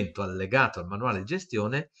documento allegato al manuale di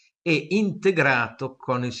gestione e integrato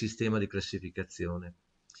con il sistema di classificazione,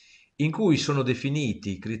 in cui sono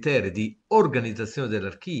definiti i criteri di organizzazione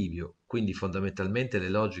dell'archivio, quindi fondamentalmente le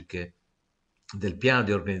logiche del piano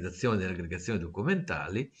di organizzazione delle aggregazioni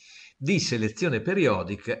documentali, di selezione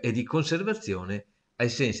periodica e di conservazione ai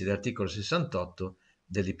sensi dell'articolo 68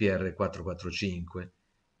 dell'IPR 445.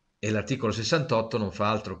 E l'articolo 68 non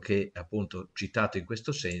fa altro che, appunto, citato in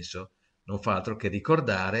questo senso, non fa altro che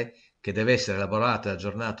ricordare che deve essere elaborato e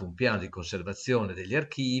aggiornato un piano di conservazione degli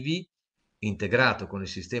archivi integrato con il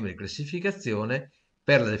sistema di classificazione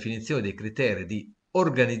per la definizione dei criteri di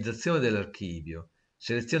organizzazione dell'archivio,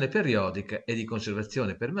 selezione periodica e di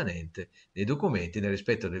conservazione permanente dei documenti nel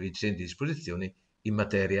rispetto delle vigenti disposizioni in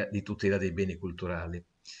materia di tutela dei beni culturali.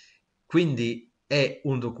 Quindi è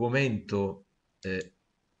un documento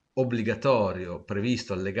obbligatorio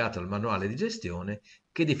previsto allegato al manuale di gestione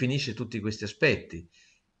che definisce tutti questi aspetti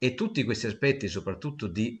e tutti questi aspetti, soprattutto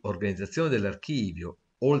di organizzazione dell'archivio,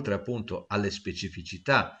 oltre appunto alle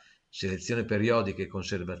specificità, selezione periodica e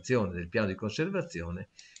conservazione del piano di conservazione,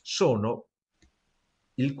 sono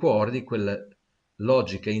il cuore di quella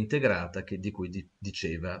logica integrata di cui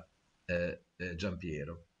diceva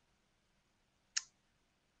Giampiero.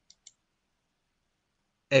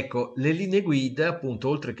 Ecco, le linee guida, appunto,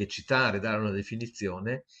 oltre che citare e dare una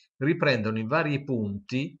definizione, riprendono in vari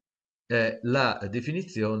punti la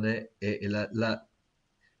definizione e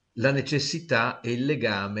la necessità e il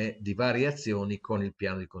legame di varie azioni con il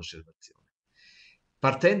piano di conservazione,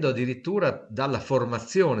 partendo addirittura dalla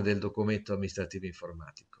formazione del documento amministrativo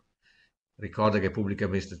informatico. Ricorda che pubbliche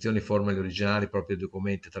amministrazioni formano gli originali propri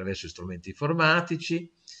documenti attraverso strumenti informatici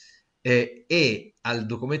e al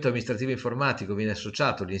documento amministrativo informatico viene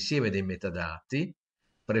associato l'insieme dei metadati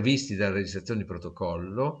previsti dalla registrazione di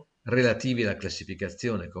protocollo relativi alla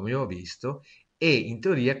classificazione, come abbiamo visto, e in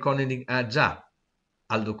teoria Coning ha già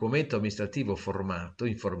al documento amministrativo formato,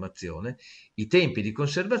 informazione, i tempi di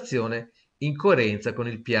conservazione in coerenza con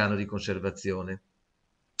il piano di conservazione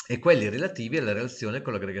e quelli relativi alla relazione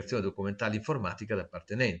con l'aggregazione documentale informatica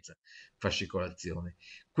d'appartenenza, fascicolazione.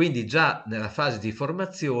 Quindi già nella fase di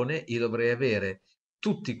formazione io dovrei avere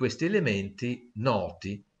tutti questi elementi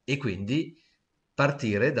noti e quindi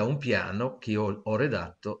partire da un piano che io ho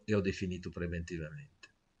redatto e ho definito preventivamente.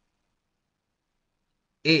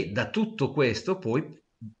 E da tutto questo poi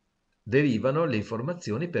derivano le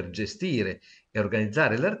informazioni per gestire e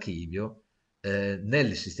organizzare l'archivio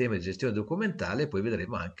nel sistema di gestione documentale e poi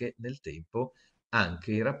vedremo anche nel tempo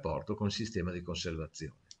anche in rapporto con il sistema di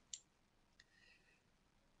conservazione.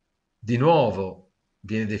 Di nuovo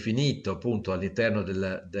viene definito appunto all'interno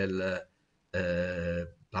del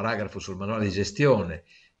paragrafo sul manuale di gestione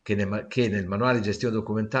che nel manuale di gestione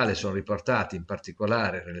documentale sono riportati in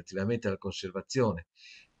particolare relativamente alla conservazione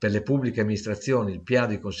per le pubbliche amministrazioni il piano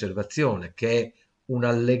di conservazione che è un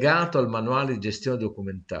allegato al manuale di gestione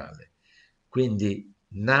documentale, quindi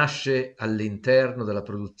nasce all'interno della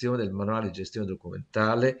produzione del manuale di gestione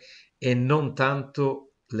documentale e non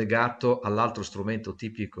tanto legato all'altro strumento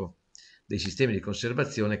tipico dei sistemi di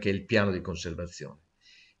conservazione che è il piano di conservazione.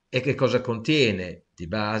 E che cosa contiene di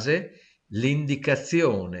base?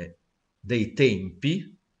 L'indicazione dei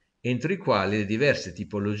tempi entro i quali le diverse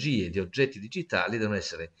tipologie di oggetti digitali devono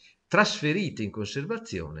essere trasferite in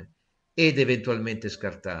conservazione ed eventualmente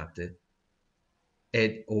scartate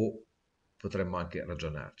o potremmo anche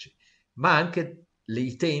ragionarci, ma anche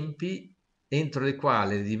i tempi entro i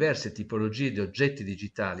quali le diverse tipologie di oggetti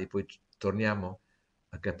digitali, poi torniamo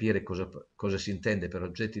a capire cosa si intende per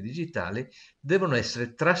oggetti digitali, devono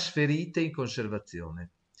essere trasferite in conservazione.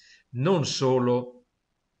 Non solo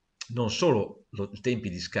i tempi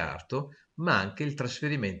di scarto, ma anche il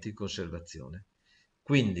trasferimento in conservazione.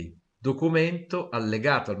 Quindi documento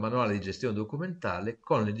allegato al manuale di gestione documentale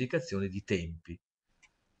con le indicazioni di tempi.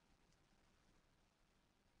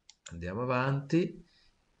 Andiamo avanti.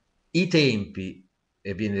 I tempi,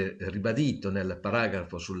 e viene ribadito nel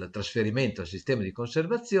paragrafo sul trasferimento al sistema di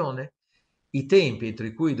conservazione, i tempi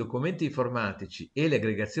entro cui i documenti informatici e le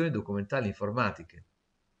aggregazioni documentali informatiche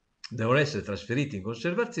devono essere trasferiti in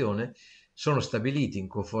conservazione sono stabiliti in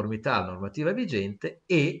conformità alla normativa vigente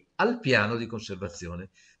e al piano di conservazione.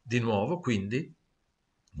 Di nuovo, quindi,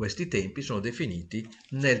 questi tempi sono definiti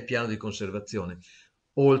nel piano di conservazione,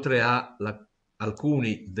 oltre a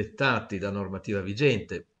alcuni dettati da normativa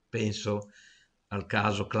vigente. Penso al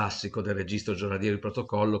caso classico del registro giornaliero di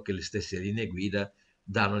protocollo, che le stesse linee guida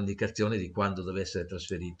danno indicazione di quando deve essere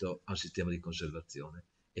trasferito al sistema di conservazione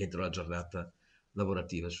entro la giornata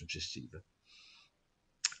lavorativa successiva.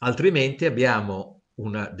 Altrimenti abbiamo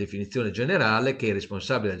una definizione generale che il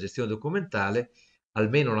responsabile della gestione documentale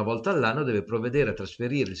almeno una volta all'anno deve provvedere a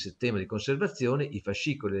trasferire il sistema di conservazione, i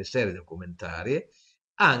fascicoli e le serie documentarie,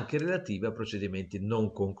 anche relative a procedimenti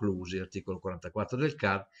non conclusi, articolo 44 del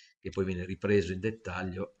CAR, che poi viene ripreso in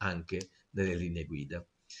dettaglio anche nelle linee guida.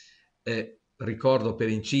 Ricordo per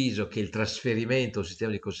inciso che il trasferimento al sistema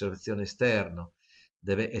di conservazione esterno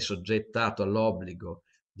è soggettato all'obbligo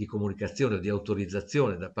di comunicazione o di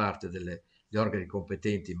autorizzazione da parte degli organi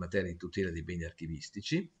competenti in materia di tutela dei beni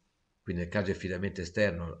archivistici, quindi nel caso di affidamento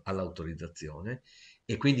esterno all'autorizzazione,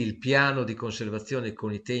 e quindi il piano di conservazione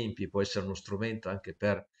con i tempi può essere uno strumento anche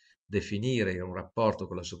per definire in un rapporto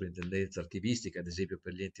con la Soprintendenza Archivistica, ad esempio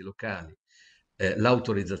per gli enti locali,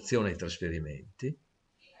 l'autorizzazione ai trasferimenti.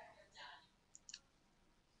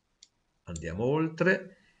 Andiamo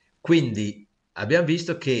oltre. Quindi abbiamo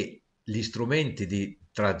visto che gli strumenti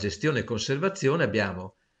tra gestione e conservazione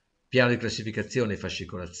abbiamo piano di classificazione e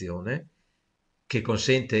fascicolazione, che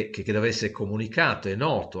consente, che deve essere comunicato e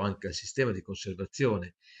noto anche al sistema di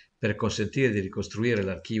conservazione per consentire di ricostruire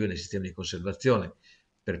l'archivio nei sistemi di conservazione.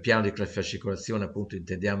 Per piano di fascicolazione appunto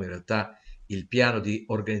intendiamo in realtà il piano di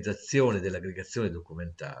organizzazione delle aggregazioni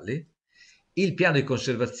documentali, il piano di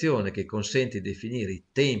conservazione che consente di definire i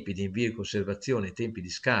tempi di invio e conservazione e i tempi di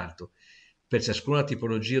scarto per ciascuna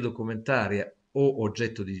tipologia documentaria o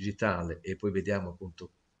oggetto digitale, e poi vediamo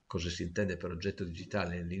appunto cosa si intende per oggetto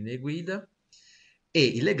digitale nelle linee guida, e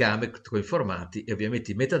il legame con i formati e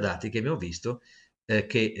ovviamente i metadati che abbiamo visto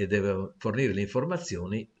che deve fornire le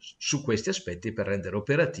informazioni su questi aspetti per rendere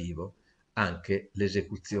operativo anche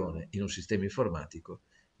l'esecuzione in un sistema informatico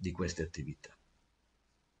di queste attività.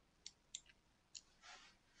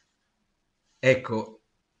 Ecco,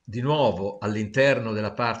 di nuovo all'interno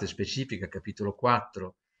della parte specifica, capitolo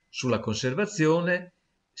 4, sulla conservazione,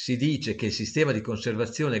 si dice che il sistema di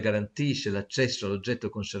conservazione garantisce l'accesso all'oggetto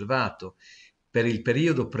conservato per il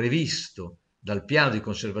periodo previsto dal piano di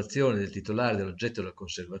conservazione del titolare dell'oggetto della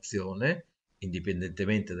conservazione,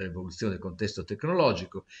 indipendentemente dall'evoluzione del contesto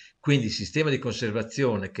tecnologico. Quindi il sistema di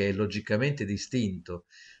conservazione, che è logicamente distinto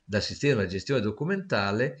dal sistema di gestione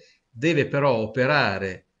documentale, deve però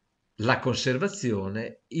operare la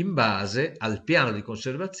conservazione in base al piano di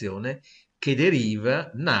conservazione che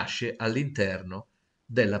nasce all'interno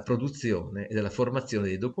della produzione e della formazione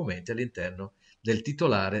dei documenti all'interno del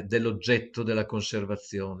titolare dell'oggetto della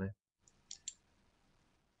conservazione.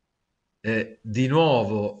 Di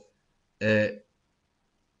nuovo, nel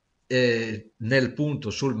punto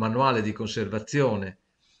sul manuale di conservazione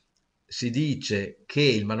si dice che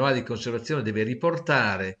il manuale di conservazione deve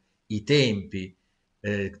riportare i tempi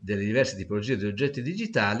delle diverse tipologie di oggetti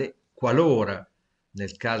digitali qualora,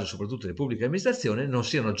 nel caso soprattutto delle pubbliche amministrazioni, non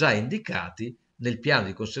siano già indicati nel piano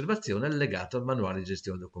di conservazione allegato al manuale di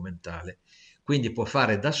gestione documentale. Quindi può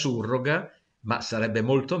fare da surroga, ma sarebbe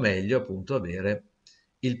molto meglio appunto avere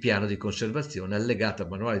il piano di conservazione allegato al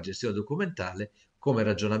manuale di gestione documentale come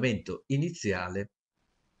ragionamento iniziale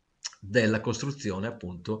della costruzione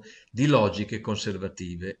appunto di logiche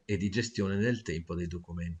conservative e di gestione nel tempo dei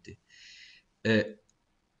documenti.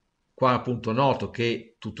 Qua appunto noto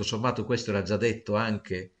che tutto sommato questo era già detto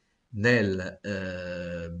anche nel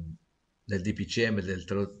DPCM del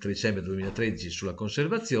 3 dicembre 2013 sulla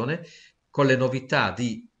conservazione, con le novità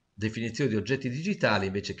di definizione di oggetti digitali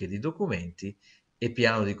invece che di documenti e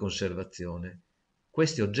piano di conservazione.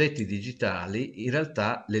 Questi oggetti digitali, in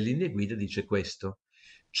realtà le linee guida dice questo,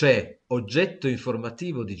 cioè oggetto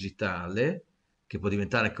informativo digitale, che può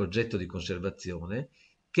diventare anche oggetto di conservazione,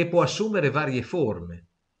 che può assumere varie forme,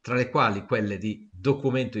 tra le quali quelle di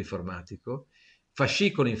documento informatico,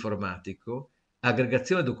 fascicolo informatico,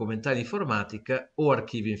 aggregazione documentale informatica o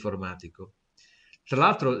archivio informatico. Tra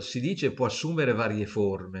l'altro si dice può assumere varie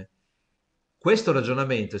forme. Questo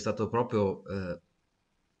ragionamento è stato proprio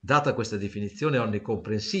data questa definizione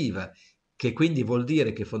onnicomprensiva, che quindi vuol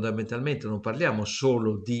dire che fondamentalmente non parliamo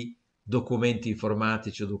solo di documenti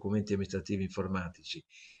informatici o documenti amministrativi informatici,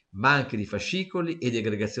 ma anche di fascicoli e di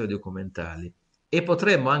aggregazioni documentali. E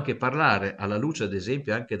potremmo anche parlare, alla luce ad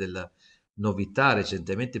esempio anche della novità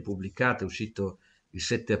recentemente pubblicata, uscito il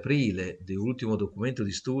 7 aprile, di un ultimo documento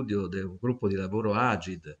di studio del gruppo di lavoro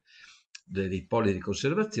AgiD dei poli di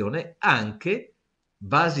conservazione, anche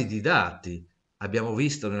basi di dati. Abbiamo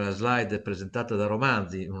visto nella slide presentata da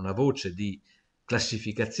Romanzi una voce di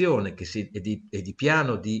classificazione e di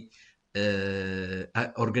piano di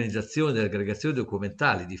organizzazione delle aggregazioni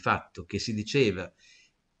documentali, di fatto, che si diceva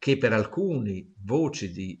che per alcune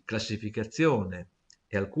voci di classificazione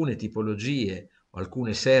e alcune tipologie o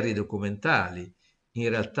alcune serie documentali, in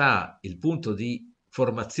realtà il punto di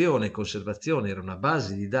formazione e conservazione era una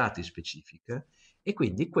base di dati specifica, e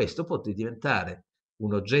quindi questo poté diventare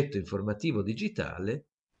un oggetto informativo digitale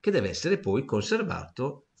che deve essere poi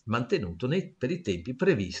conservato, mantenuto per i tempi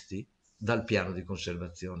previsti dal piano di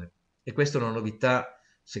conservazione. E questa è una novità,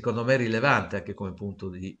 secondo me, rilevante anche come punto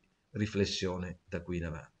di riflessione da qui in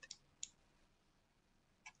avanti.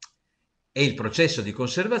 E il processo di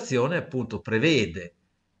conservazione appunto prevede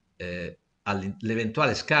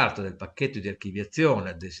l'eventuale scarto del pacchetto di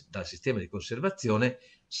archiviazione dal sistema di conservazione.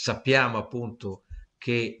 Sappiamo appunto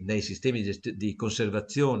che nei sistemi di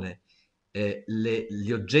conservazione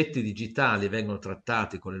gli oggetti digitali vengono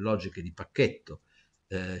trattati con le logiche di pacchetto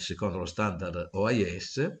secondo lo standard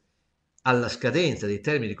OIS, alla scadenza dei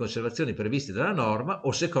termini di conservazione previsti dalla norma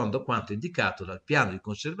o secondo quanto indicato dal piano di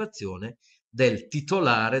conservazione del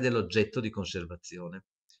titolare dell'oggetto di conservazione,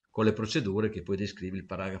 con le procedure che poi descrive il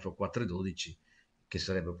paragrafo 4 e 12, che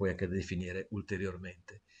sarebbe poi anche da definire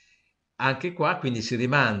ulteriormente. Anche qua quindi si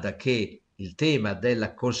rimanda che il tema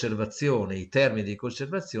della conservazione, i termini di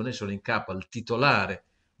conservazione sono in capo al titolare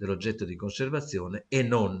dell'oggetto di conservazione e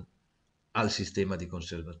non al sistema di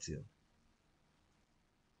conservazione.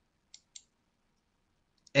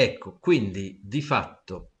 Ecco, quindi di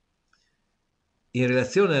fatto in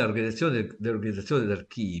relazione all'organizzazione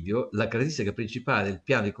dell'archivio, la caratteristica principale del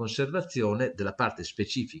piano di conservazione, della parte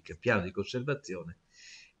specifica piano di conservazione,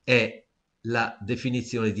 è la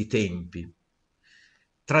definizione di tempi.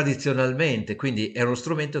 Tradizionalmente, quindi, è uno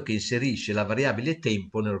strumento che inserisce la variabile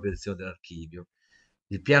tempo nell'organizzazione dell'archivio.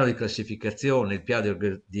 Il piano di classificazione, il piano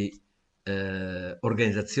di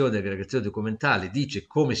organizzazione e aggregazione documentali dice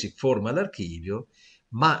come si forma l'archivio,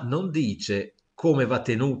 ma non dice come va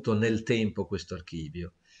tenuto nel tempo questo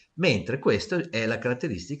archivio, mentre questa è la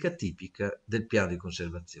caratteristica tipica del piano di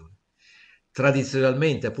conservazione.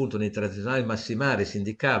 Tradizionalmente, appunto, nei tradizionali massimari si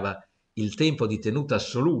indicava il tempo di tenuta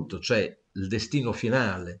assoluto, cioè il destino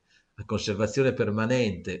finale, la conservazione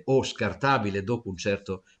permanente o scartabile dopo un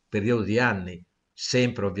certo periodo di anni,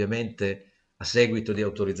 sempre ovviamente a seguito di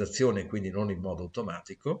autorizzazione, quindi non in modo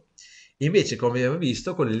automatico. Invece, come abbiamo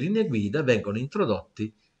visto, con le linee guida vengono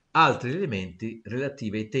introdotti altri elementi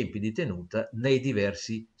relativi ai tempi di tenuta nei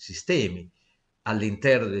diversi sistemi,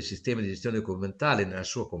 all'interno del sistema di gestione documentale nella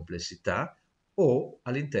sua complessità o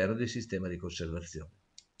all'interno del sistema di conservazione.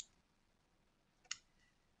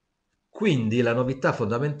 Quindi la novità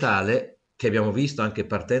fondamentale che abbiamo visto anche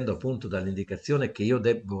partendo appunto dall'indicazione che io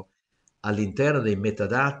devo all'interno dei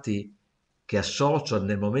metadati che associo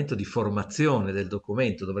nel momento di formazione del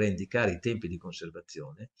documento dovrei indicare i tempi di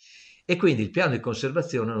conservazione, e quindi il piano di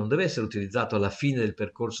conservazione non deve essere utilizzato alla fine del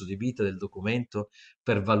percorso di vita del documento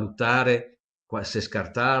per valutare se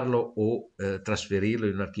scartarlo o trasferirlo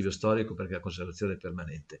in un archivio storico perché la conservazione è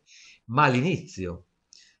permanente, ma all'inizio,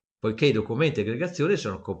 poiché i documenti di aggregazione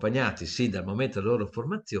sono accompagnati sin dal momento della loro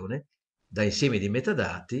formazione da insiemi di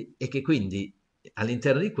metadati, e che quindi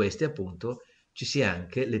all'interno di questi appunto ci sia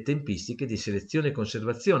anche le tempistiche di selezione e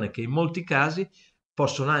conservazione che in molti casi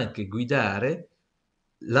possono anche guidare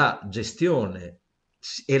la gestione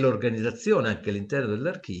e l'organizzazione anche all'interno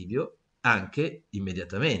dell'archivio anche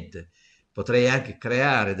immediatamente. Potrei anche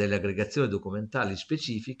creare delle aggregazioni documentali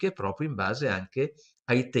specifiche proprio in base anche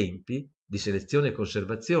ai tempi di selezione e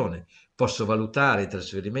conservazione. Posso valutare i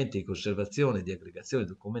trasferimenti di conservazione di aggregazioni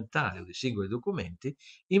documentali o di singoli documenti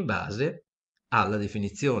in base alla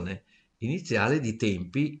definizione iniziale di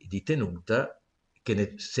tempi di tenuta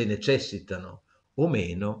che se necessitano o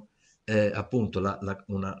meno appunto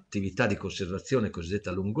un'attività di conservazione cosiddetta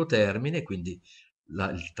a lungo termine, quindi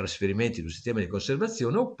il trasferimento di un sistema di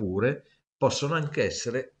conservazione, oppure possono anche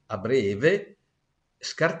essere a breve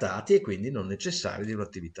scartati e quindi non necessari di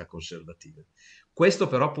un'attività conservativa. Questo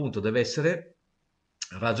però appunto deve essere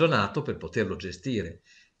ragionato per poterlo gestire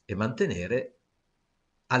e mantenere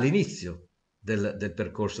all'inizio del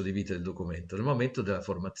percorso di vita del documento, nel momento della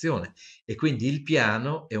formazione. E quindi il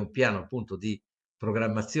piano è un piano appunto di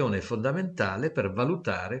programmazione fondamentale per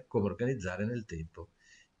valutare come organizzare nel tempo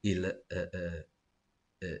eh,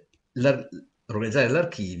 organizzare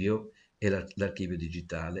l'archivio e l'archivio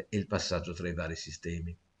digitale e il passaggio tra i vari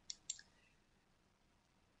sistemi.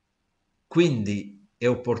 Quindi è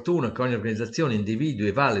opportuno che ogni organizzazione individui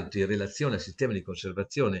e valuti in relazione al sistema di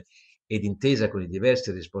conservazione ed intesa con i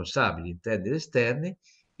diversi responsabili interni ed esterni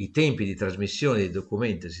i tempi di trasmissione dei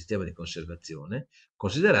documenti al sistema di conservazione,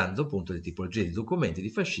 considerando appunto le tipologie di documenti, di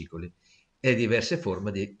fascicoli e le diverse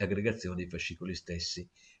forme di aggregazione dei fascicoli stessi.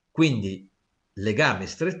 Quindi legame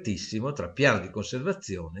strettissimo tra piano di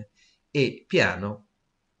conservazione e piano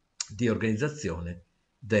di organizzazione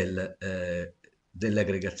delle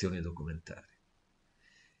aggregazioni documentali.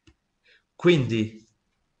 Quindi,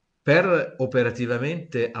 per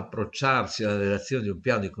operativamente approcciarsi alla redazione di un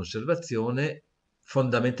piano di conservazione,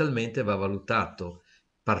 fondamentalmente va valutato,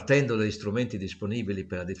 partendo dagli strumenti disponibili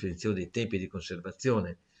per la definizione dei tempi di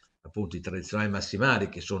conservazione, appunto i tradizionali massimali,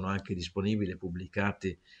 che sono anche disponibili e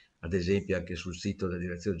pubblicati, ad esempio, anche sul sito della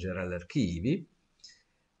Direzione Generale Archivi,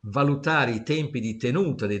 valutare i tempi di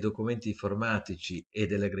tenuta dei documenti informatici e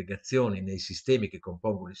delle aggregazioni nei sistemi che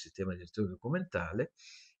compongono il sistema di gestione documentale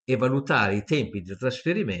e valutare i tempi di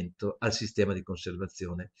trasferimento al sistema di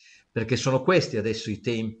conservazione, perché sono questi adesso i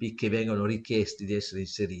tempi che vengono richiesti di essere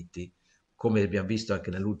inseriti, come abbiamo visto anche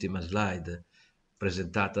nell'ultima slide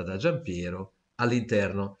presentata da Giampiero,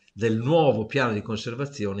 all'interno del nuovo piano di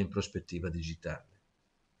conservazione in prospettiva digitale.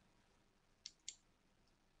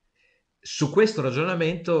 Su questo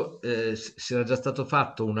ragionamento si era già stato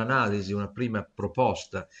fatto un'analisi, una prima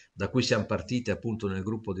proposta da cui siamo partiti appunto nel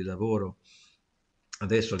gruppo di lavoro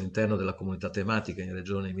adesso all'interno della comunità tematica in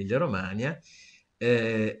Regione Emilia-Romagna,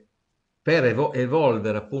 per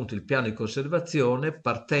evolvere appunto il piano di conservazione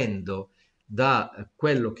partendo da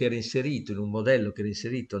quello che era inserito in un modello che era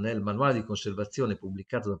inserito nel manuale di conservazione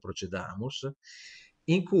pubblicato da Procedamus,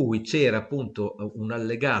 in cui c'era appunto un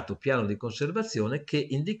allegato piano di conservazione che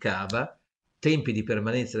indicava tempi di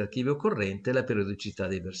permanenza dell'archivio corrente e la periodicità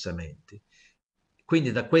dei versamenti.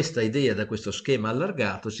 Quindi da questa idea, da questo schema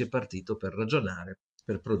allargato, si è partito per ragionare,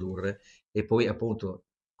 per produrre e poi appunto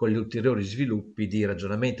con gli ulteriori sviluppi di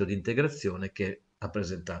ragionamento di integrazione che ha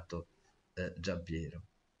presentato Giampiero.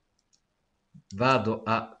 Vado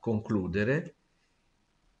a concludere.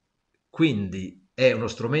 Quindi è uno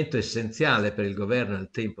strumento essenziale per il governo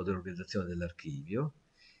nel tempo dell'organizzazione dell'archivio,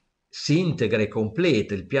 si integra e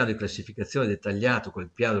completa il piano di classificazione dettagliato con il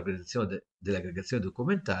piano di organizzazione dell'aggregazione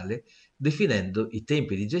documentale, definendo i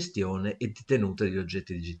tempi di gestione e di tenuta degli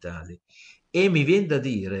oggetti digitali. E mi viene da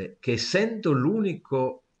dire che essendo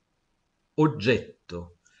l'unico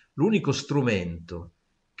oggetto, l'unico strumento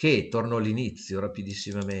che, torno all'inizio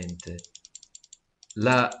rapidissimamente,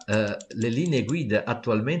 le linee guida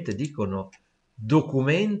attualmente dicono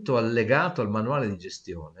documento allegato al manuale di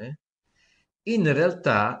gestione, in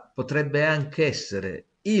realtà potrebbe anche essere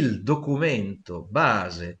il documento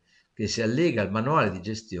base che si allega al manuale di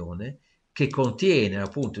gestione che contiene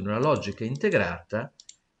appunto in una logica integrata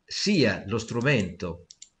sia lo strumento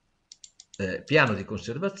piano di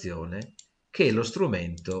conservazione che lo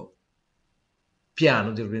strumento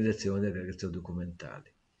piano di organizzazione delle aggregazioni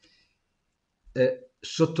documentali.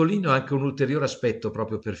 Sottolineo anche un ulteriore aspetto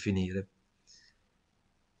proprio per finire.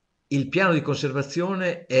 Il piano di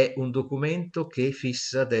conservazione è un documento che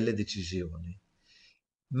fissa delle decisioni,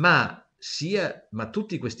 ma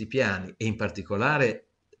tutti questi piani, e in particolare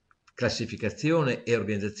classificazione e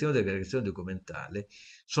organizzazione dell'aggregazione documentale,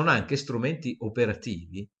 sono anche strumenti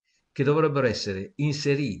operativi che dovrebbero essere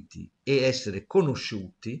inseriti e essere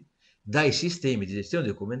conosciuti dai sistemi di gestione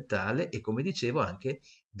documentale e, come dicevo, anche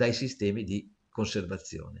dai sistemi di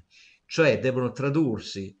conservazione. Cioè devono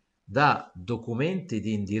tradursi da documenti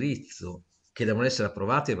di indirizzo che devono essere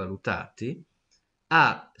approvati e valutati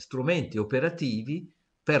a strumenti operativi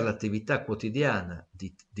per l'attività quotidiana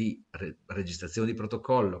di registrazione di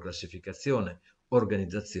protocollo, classificazione,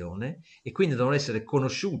 organizzazione, e quindi devono essere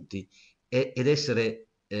conosciuti ed essere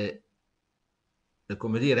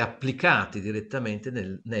come dire, applicati direttamente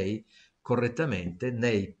correttamente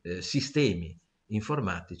nei sistemi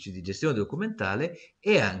informatici di gestione documentale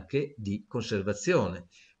e anche di conservazione,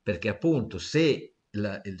 perché appunto se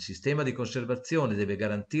il sistema di conservazione deve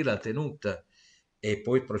garantire la tenuta e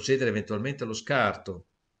poi procedere eventualmente allo scarto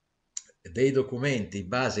dei documenti in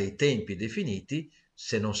base ai tempi definiti,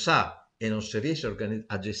 se non sa e non si riesce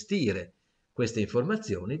a gestire queste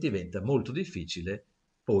informazioni, diventa molto difficile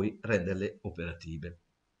poi renderle operative.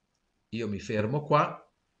 Io mi fermo qua,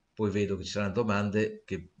 poi vedo che ci saranno domande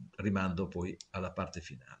che rimando poi alla parte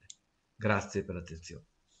finale. Grazie per l'attenzione.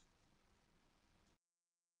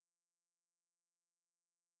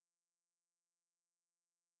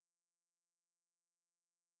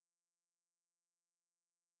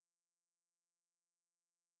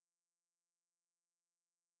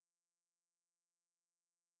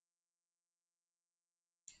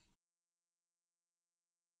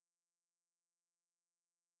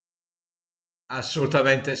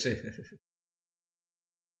 Assolutamente sì.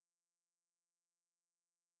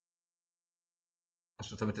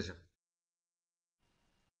 Assolutamente sì.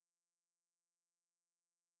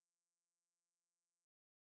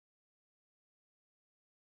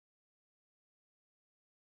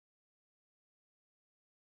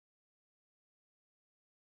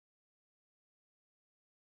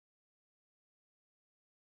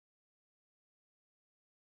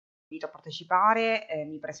 Invito a partecipare,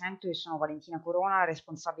 mi presento, io sono Valentina Corona,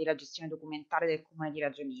 responsabile della gestione documentale del Comune di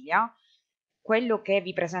Reggio Emilia. Quello che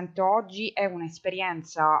vi presento oggi è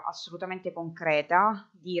un'esperienza assolutamente concreta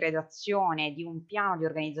di redazione di un piano di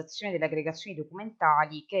organizzazione delle aggregazioni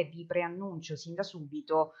documentali che vi preannuncio sin da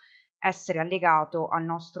subito essere allegato al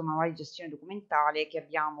nostro manuale di gestione documentale che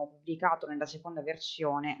abbiamo pubblicato nella seconda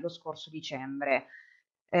versione lo scorso dicembre.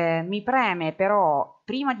 Mi preme però,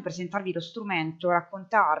 prima di presentarvi lo strumento,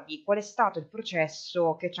 raccontarvi qual è stato il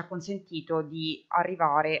processo che ci ha consentito di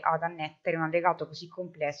arrivare ad annettere un allegato così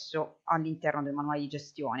complesso all'interno del manuale di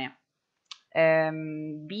gestione.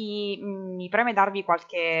 Mi preme darvi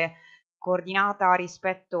qualche coordinata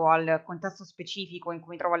rispetto al contesto specifico in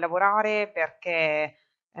cui mi trovo a lavorare perché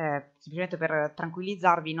semplicemente per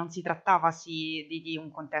tranquillizzarvi non si trattava di un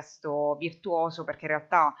contesto virtuoso perché in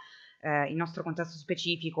realtà il nostro contesto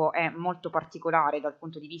specifico è molto particolare dal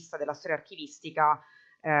punto di vista della storia archivistica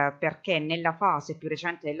perché nella fase più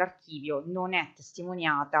recente dell'archivio non è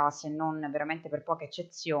testimoniata, se non veramente per poche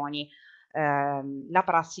eccezioni, la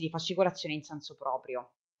prassi di fascicolazione in senso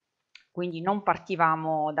proprio. Quindi non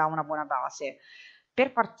partivamo da una buona base.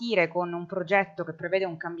 Per partire con un progetto che prevede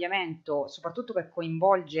un cambiamento, soprattutto che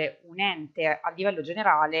coinvolge un ente a livello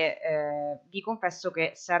generale, vi confesso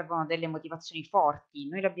che servono delle motivazioni forti.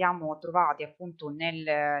 Noi le abbiamo trovate appunto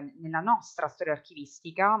nella nostra storia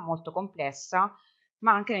archivistica, molto complessa,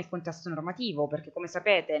 ma anche nel contesto normativo, perché come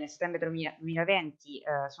sapete nel settembre 2020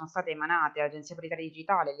 sono state emanate dall'Agenzia Prioritaria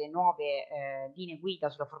Digitale le nuove linee guida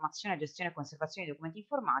sulla formazione, gestione e conservazione dei documenti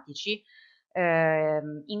informatici,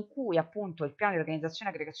 in cui appunto il piano di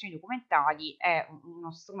organizzazione e aggregazioni documentali è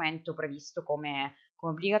uno strumento previsto come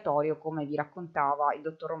obbligatorio, come vi raccontava il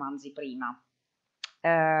dottor Romanzi prima.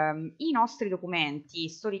 I nostri documenti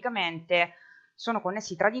storicamente sono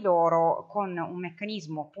connessi tra di loro con un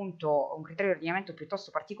meccanismo, appunto, un criterio di ordinamento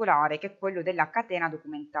piuttosto particolare che è quello della catena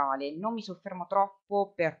documentale. Non mi soffermo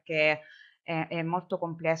troppo perché è molto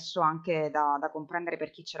complesso anche da comprendere per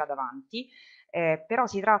chi ce l'ha davanti, però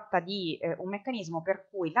si tratta di un meccanismo per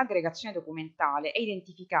cui l'aggregazione documentale è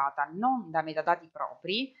identificata non da metadati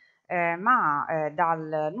propri, ma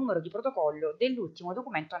dal numero di protocollo dell'ultimo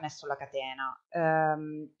documento annesso alla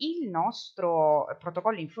catena. Il nostro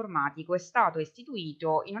protocollo informatico è stato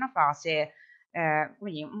istituito in una fase,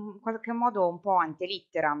 quindi in qualche modo un po' ante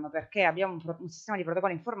litteram, perché abbiamo un sistema di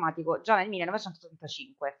protocollo informatico già nel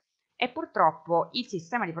 1985 e purtroppo il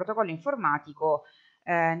sistema di protocollo informatico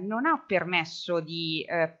non ha permesso di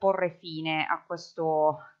porre fine a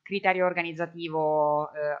questo criterio organizzativo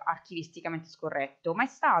archivisticamente scorretto, ma è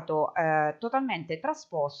stato totalmente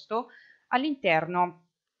trasposto all'interno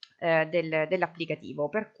dell'applicativo,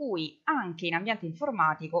 per cui anche in ambiente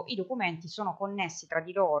informatico i documenti sono connessi tra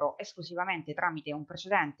di loro esclusivamente tramite un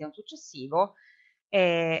precedente e un successivo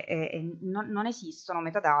e non esistono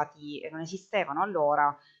metadati, non esistevano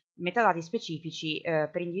allora metadati specifici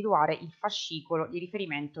per individuare il fascicolo di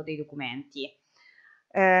riferimento dei documenti.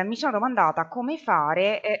 Mi sono domandata come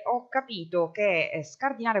fare e ho capito che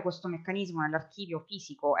scardinare questo meccanismo nell'archivio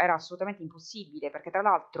fisico era assolutamente impossibile perché tra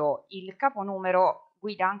l'altro il caponumero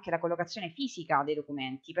guida anche la collocazione fisica dei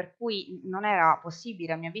documenti, per cui non era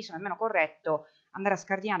possibile, a mio avviso nemmeno corretto, andare a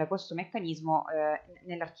scardinare questo meccanismo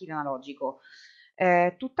nell'archivio analogico.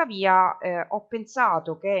 Tuttavia ho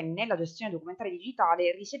pensato che nella gestione documentale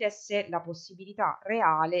digitale risiedesse la possibilità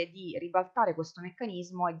reale di ribaltare questo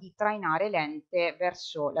meccanismo e di trainare l'ente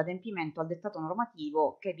verso l'adempimento al dettato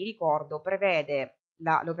normativo che, vi ricordo, prevede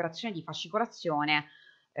l'operazione di fascicolazione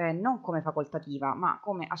non come facoltativa, ma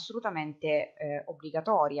come assolutamente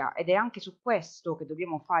obbligatoria. Ed è anche su questo che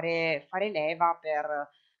dobbiamo fare leva per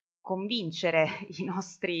convincere i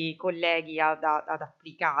nostri colleghi ad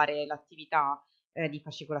applicare l'attività di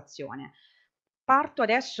fascicolazione. Parto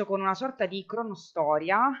adesso con una sorta di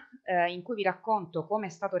cronostoria in cui vi racconto come è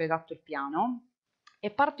stato redatto il piano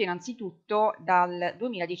e parto innanzitutto dal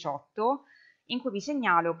 2018 in cui vi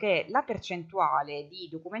segnalo che la percentuale di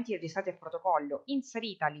documenti registrati a protocollo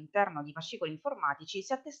inserita all'interno di fascicoli informatici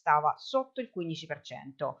si attestava sotto il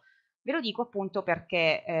 15%. Ve lo dico appunto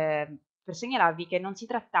perché per segnalarvi che non si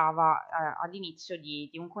trattava all'inizio di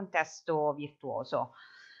un contesto virtuoso.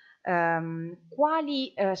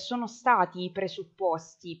 Quali sono stati i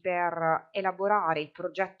presupposti per elaborare il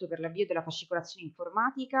progetto per l'avvio della fascicolazione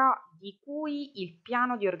informatica, di cui il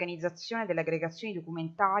piano di organizzazione delle aggregazioni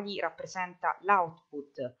documentali rappresenta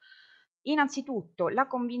l'output? Innanzitutto la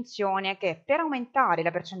convinzione che per aumentare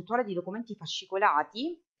la percentuale di documenti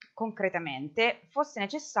fascicolati, concretamente, fosse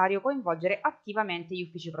necessario coinvolgere attivamente gli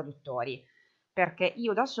uffici produttori, perché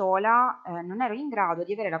io da sola non ero in grado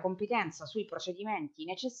di avere la competenza sui procedimenti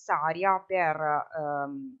necessaria per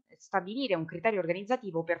stabilire un criterio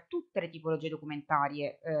organizzativo per tutte le tipologie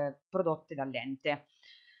documentarie prodotte dall'ente.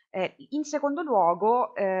 In secondo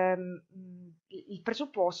luogo, il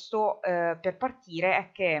presupposto per partire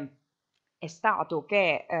è che è stato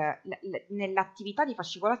che nell'attività di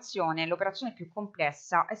fascicolazione l'operazione più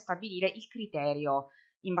complessa è stabilire il criterio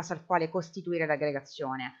in base al quale costituire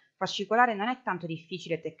l'aggregazione. Fascicolare non è tanto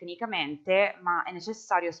difficile tecnicamente, ma è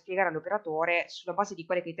necessario spiegare all'operatore sulla base di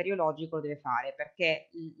quale criterio logico lo deve fare, perché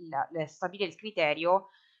stabilire il criterio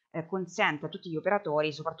consente a tutti gli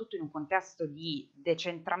operatori, soprattutto in un contesto di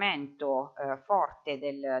decentramento forte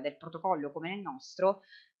del protocollo come nel nostro,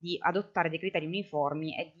 di adottare dei criteri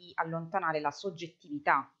uniformi e di allontanare la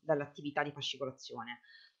soggettività dall'attività di fascicolazione.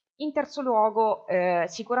 In terzo luogo,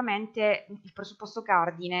 sicuramente il presupposto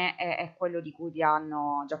cardine è quello di cui vi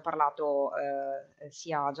hanno già parlato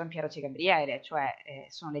sia Giampiero sia Gabriele, cioè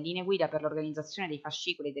sono le linee guida per l'organizzazione dei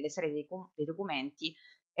fascicoli e delle serie dei documenti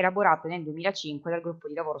elaborate nel 2005 dal gruppo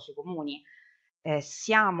di lavoro sui comuni.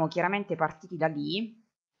 Siamo chiaramente partiti da lì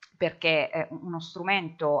perché uno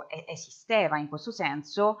strumento esisteva in questo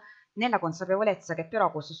senso, nella consapevolezza che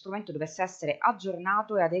però questo strumento dovesse essere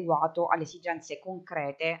aggiornato e adeguato alle esigenze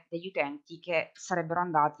concrete degli utenti che sarebbero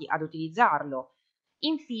andati ad utilizzarlo.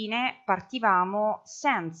 Infine, partivamo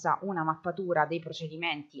senza una mappatura dei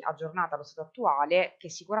procedimenti aggiornata allo stato attuale, che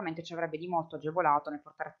sicuramente ci avrebbe di molto agevolato nel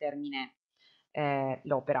portare a termine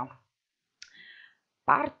l'opera.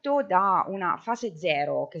 Parto da una fase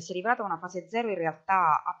 0, che si è rivelata una fase 0 in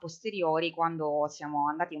realtà a posteriori, quando siamo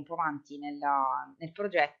andati un po' avanti nel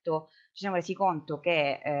progetto, ci siamo resi conto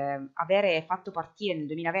che avere fatto partire nel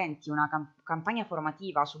 2020 una campagna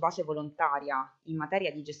formativa su base volontaria in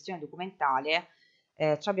materia di gestione documentale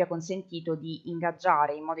ci abbia consentito di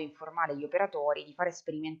ingaggiare in modo informale gli operatori, di fare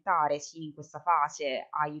sperimentare sì in questa fase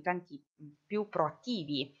agli utenti più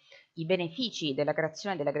proattivi i benefici della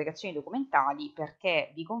creazione delle aggregazioni documentali,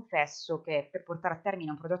 perché vi confesso che per portare a termine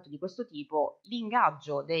un prodotto di questo tipo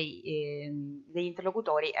l'ingaggio degli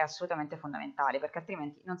interlocutori è assolutamente fondamentale, perché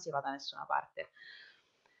altrimenti non si va da nessuna parte.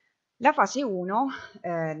 La fase 1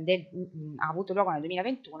 ha avuto luogo nel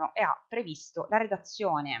 2021 e ha previsto la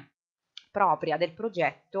redazione propria del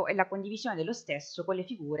progetto e la condivisione dello stesso con le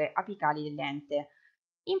figure apicali dell'ente.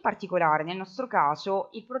 In particolare, nel nostro caso,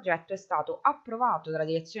 il progetto è stato approvato dalla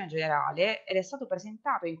direzione generale ed è stato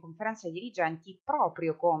presentato in conferenza dei dirigenti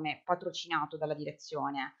proprio come patrocinato dalla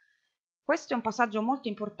direzione. Questo è un passaggio molto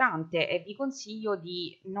importante e vi consiglio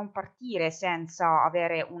di non partire senza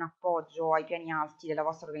avere un appoggio ai piani alti della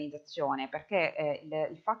vostra organizzazione, perché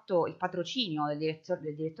il patrocinio del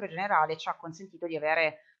direttore generale ci ha consentito di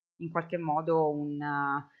avere in qualche modo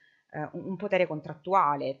un potere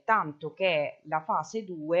contrattuale, tanto che la fase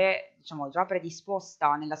 2, diciamo già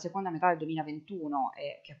predisposta nella seconda metà del 2021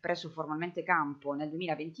 e che ha preso formalmente campo nel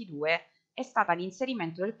 2022, è stata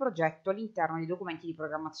l'inserimento del progetto all'interno dei documenti di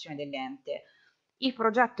programmazione dell'ente. Il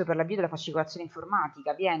progetto per l'avvio della fascicolazione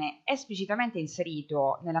informatica viene esplicitamente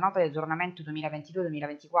inserito nella nota di aggiornamento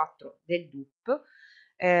 2022-2024 del DUP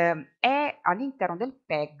è all'interno del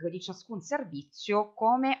PEG di ciascun servizio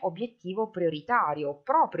come obiettivo prioritario,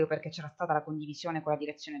 proprio perché c'era stata la condivisione con la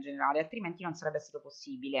direzione generale, altrimenti non sarebbe stato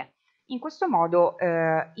possibile. In questo modo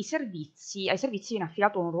ai servizi viene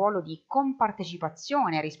affidato un ruolo di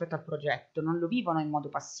compartecipazione rispetto al progetto, non lo vivono in modo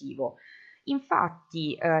passivo.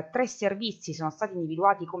 Infatti 3 servizi sono stati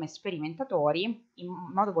individuati come sperimentatori, in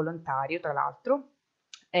modo volontario tra l'altro,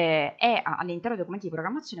 e all'interno dei documenti di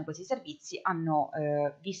programmazione questi servizi hanno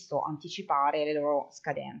visto anticipare le loro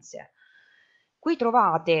scadenze. Qui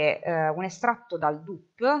trovate un estratto dal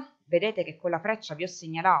DUP, vedete che con la freccia vi ho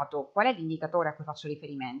segnalato qual è l'indicatore a cui faccio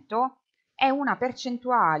riferimento, è una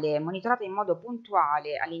percentuale monitorata in modo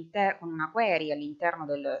puntuale con una query all'interno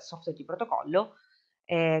del software di protocollo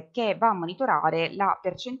che va a monitorare la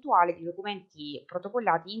percentuale di documenti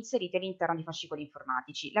protocollati inseriti all'interno di fascicoli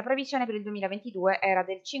informatici. La previsione per il 2022 era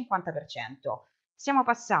del 50%. Siamo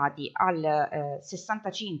passati al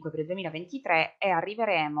 65 per il 2023 e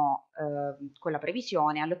arriveremo con la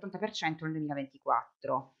previsione all'80% nel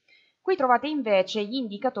 2024. Qui trovate invece gli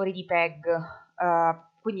indicatori di PEG,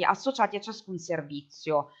 quindi associati a ciascun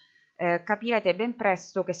servizio. Capirete ben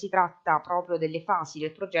presto che si tratta proprio delle fasi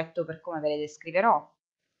del progetto per come ve le descriverò.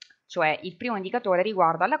 Cioè il primo indicatore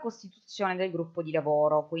riguarda la costituzione del gruppo di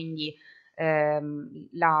lavoro, quindi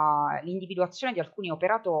l'individuazione di alcuni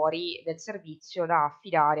operatori del servizio da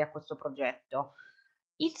affidare a questo progetto.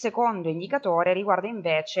 Il secondo indicatore riguarda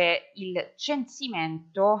invece il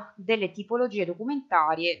censimento delle tipologie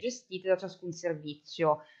documentarie gestite da ciascun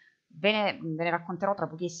servizio. Ve ne racconterò tra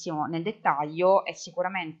pochissimo nel dettaglio e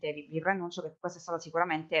sicuramente vi preannuncio che questa è stata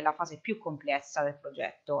sicuramente la fase più complessa del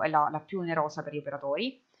progetto e la più onerosa per gli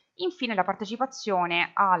operatori. Infine la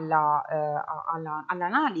partecipazione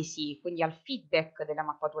all'analisi, quindi al feedback della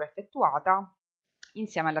mappatura effettuata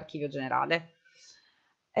insieme all'archivio generale.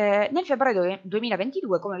 Nel febbraio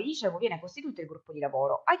 2022, come vi dicevo, viene costituito il gruppo di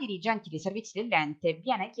lavoro. Ai dirigenti dei servizi dell'ente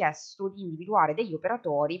viene chiesto di individuare degli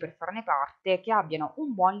operatori per farne parte che abbiano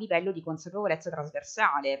un buon livello di consapevolezza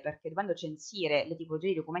trasversale, perché dovendo censire le tipologie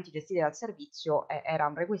di documenti gestiti dal servizio era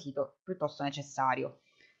un requisito piuttosto necessario.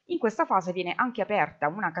 In questa fase viene anche aperta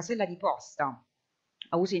una casella di posta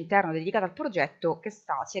a uso interno dedicata al progetto che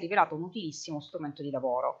si è rivelato un utilissimo strumento di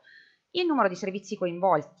lavoro. Il numero di servizi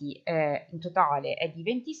coinvolti in totale è di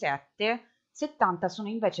 27, 70 sono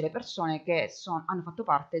invece le persone che hanno fatto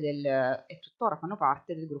parte e tuttora fanno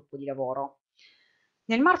parte del gruppo di lavoro.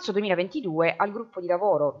 Nel marzo 2022 al gruppo di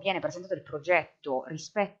lavoro viene presentato il progetto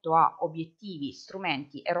rispetto a obiettivi,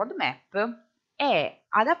 strumenti e roadmap e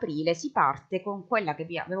ad aprile si parte con quella che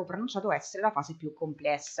vi avevo pronunciato essere la fase più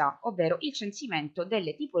complessa, ovvero il censimento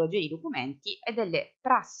delle tipologie di documenti e delle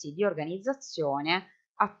prassi di organizzazione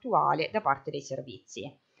attuale da parte dei servizi.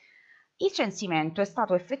 Il censimento è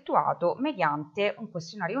stato effettuato mediante un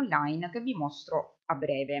questionario online che vi mostro a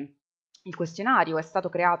breve. Il questionario è stato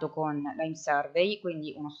creato con Lime Survey,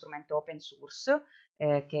 quindi uno strumento open source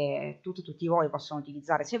che tutti voi possono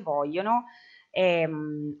utilizzare se vogliono.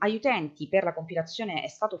 Agli utenti per la compilazione è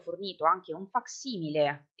stato fornito anche un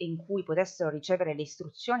facsimile in cui potessero ricevere le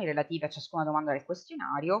istruzioni relative a ciascuna domanda del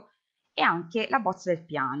questionario e anche la bozza del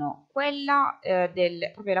piano, quella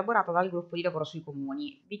proprio elaborata dal gruppo di lavoro sui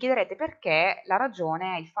comuni. Vi chiederete perché? La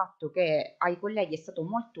ragione è il fatto che ai colleghi è stato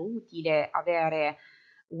molto utile avere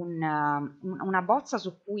una bozza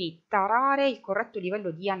su cui tarare il corretto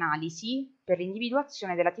livello di analisi per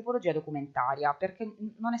l'individuazione della tipologia documentaria, perché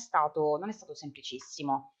non è stato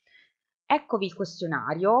semplicissimo. Eccovi il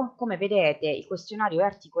questionario. Come vedete, il questionario è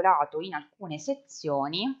articolato in alcune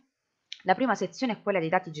sezioni. La prima sezione è quella dei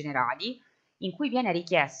dati generali, in cui viene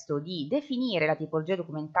richiesto di definire la tipologia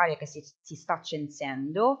documentaria che si sta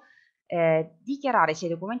censendo, dichiarare se i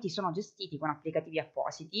documenti sono gestiti con applicativi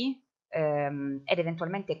appositi ed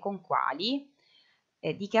eventualmente con quali,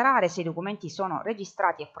 dichiarare se i documenti sono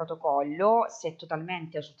registrati a protocollo, se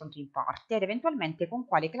totalmente o soltanto in parte, ed eventualmente con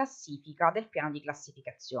quale classifica del piano di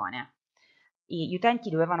classificazione. Gli utenti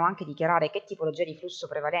dovevano anche dichiarare che tipologia di flusso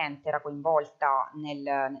prevalente era coinvolta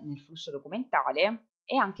nel flusso documentale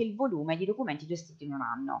e anche il volume di documenti gestiti in un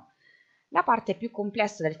anno. La parte più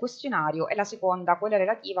complessa del questionario è la seconda, quella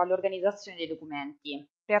relativa all'organizzazione dei documenti,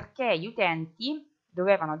 perché gli utenti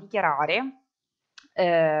dovevano dichiarare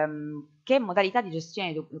che modalità di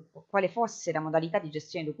gestione, quale fosse la modalità di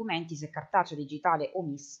gestione dei documenti, se cartaceo, digitale o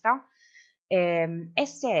mista, e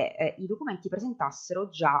se i documenti presentassero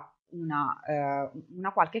già una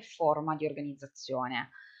qualche forma di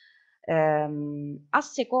organizzazione. A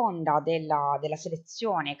seconda della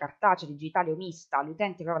selezione cartacea, digitale o mista,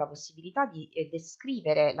 l'utente aveva la possibilità di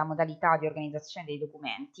descrivere la modalità di organizzazione dei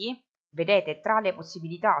documenti. Vedete, tra le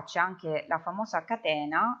possibilità c'è anche la famosa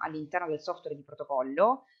catena all'interno del software di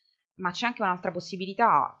protocollo, ma c'è anche un'altra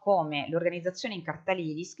possibilità come l'organizzazione in cartelli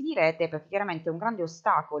di dischi di rete, perché chiaramente è un grande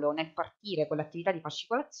ostacolo nel partire con l'attività di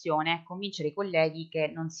fascicolazione convincere i colleghi che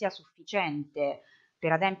non sia sufficiente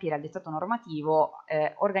per adempiere al dettato normativo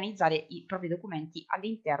organizzare i propri documenti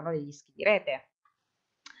all'interno degli dischi di rete.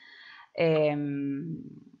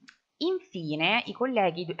 Infine, i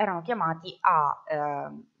colleghi erano chiamati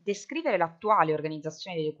a descrivere l'attuale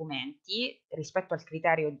organizzazione dei documenti rispetto al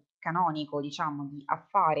criterio canonico, diciamo, di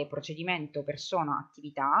affare, procedimento, persona,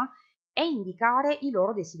 attività, e indicare i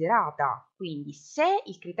loro desiderata. Quindi se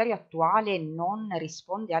il criterio attuale non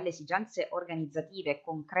risponde alle esigenze organizzative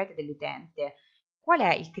concrete dell'utente, qual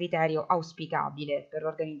è il criterio auspicabile per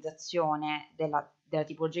l'organizzazione della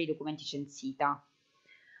tipologia di documenti censita?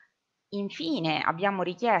 Infine abbiamo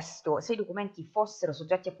richiesto se i documenti fossero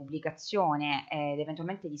soggetti a pubblicazione ed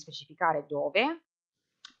eventualmente di specificare dove,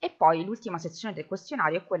 e poi l'ultima sezione del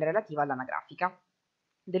questionario è quella relativa all'anagrafica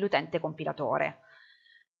dell'utente compilatore.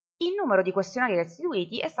 Il numero di questionari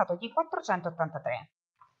restituiti è stato di 483.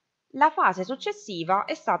 La fase successiva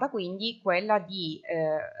è stata quindi quella di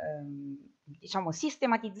diciamo,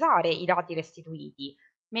 sistematizzare i dati restituiti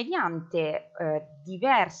mediante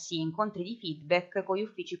diversi incontri di feedback con gli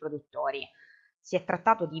uffici produttori. Si è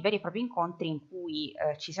trattato di veri e propri incontri in cui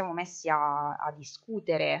ci siamo messi a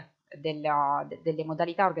discutere delle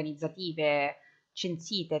modalità organizzative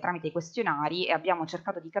censite tramite i questionari e abbiamo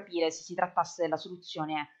cercato di capire se si trattasse della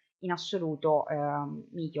soluzione in assoluto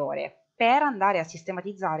migliore per andare a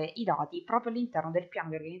sistematizzare i dati proprio all'interno del piano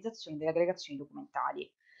di organizzazione delle aggregazioni documentali.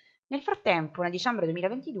 Nel frattempo, nel dicembre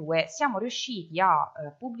 2022, siamo riusciti a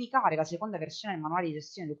pubblicare la seconda versione del manuale di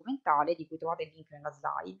gestione documentale, di cui trovate il link nella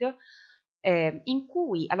slide, in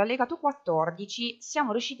cui all'allegato 14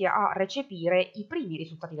 siamo riusciti a recepire i primi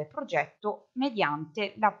risultati del progetto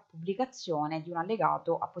mediante la pubblicazione di un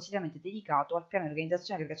allegato appositamente dedicato al piano di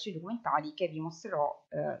organizzazione e aggregazioni documentali che vi mostrerò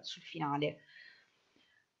sul finale.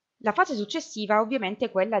 La fase successiva è ovviamente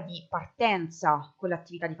quella di partenza con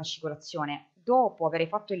l'attività di fascicolazione. Dopo aver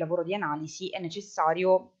fatto il lavoro di analisi è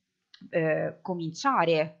necessario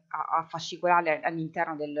cominciare a fascicolare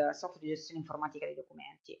all'interno del software di gestione informatica dei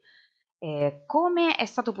documenti. Come è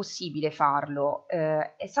stato possibile farlo?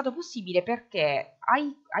 È stato possibile perché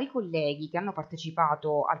ai colleghi che hanno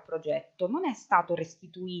partecipato al progetto non è stato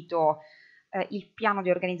restituito il piano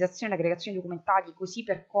di organizzazione e aggregazioni documentali così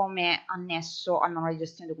per come annesso al manuale di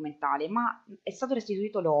gestione documentale, ma è stato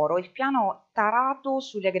restituito loro il piano tarato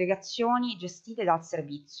sulle aggregazioni gestite dal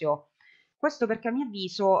servizio. Questo perché a mio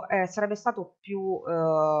avviso sarebbe stato più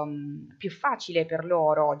facile per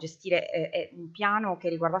loro gestire un piano che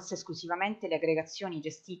riguardasse esclusivamente le aggregazioni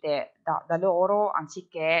gestite da loro,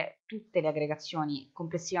 anziché tutte le aggregazioni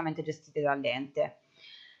complessivamente gestite dall'ente.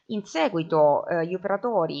 In seguito gli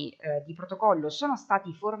operatori di protocollo sono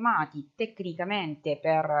stati formati tecnicamente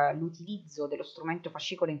per l'utilizzo dello strumento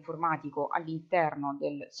fascicolo informatico all'interno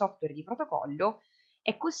del software di protocollo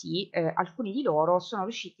e così alcuni di loro sono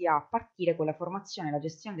riusciti a partire con la formazione e la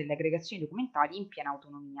gestione delle aggregazioni documentali in piena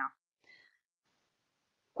autonomia.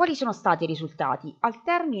 Quali sono stati i risultati? Al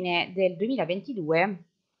termine del 2022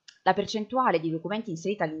 la percentuale di documenti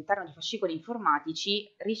inseriti all'interno di fascicoli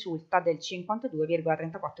informatici risulta del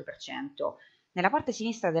 52,34%. Nella parte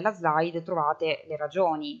sinistra della slide trovate le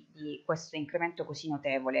ragioni di questo incremento così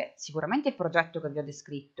notevole. Sicuramente il progetto che vi ho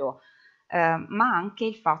descritto, ma anche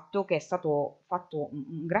il fatto che è stato fatto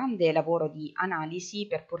un grande lavoro di analisi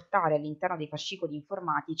per portare all'interno dei fascicoli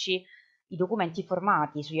informatici i documenti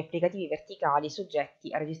formati sugli applicativi verticali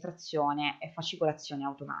soggetti a registrazione e fascicolazione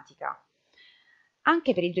automatica.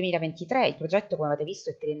 Anche per il 2023 il progetto, come avete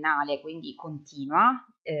visto, è triennale, quindi continua.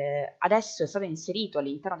 Adesso è stato inserito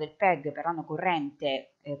all'interno del PEG per l'anno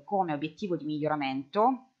corrente come obiettivo di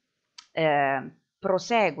miglioramento.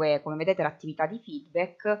 Prosegue, come vedete, l'attività di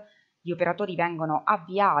feedback. Gli operatori vengono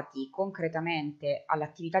avviati concretamente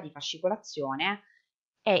all'attività di fascicolazione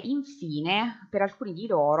e infine per alcuni di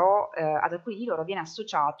loro, ad alcuni di loro viene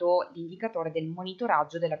associato l'indicatore del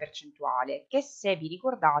monitoraggio della percentuale, che se vi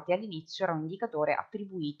ricordate all'inizio era un indicatore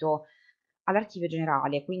attribuito all'archivio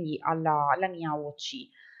generale, quindi alla mia OC.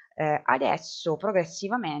 Adesso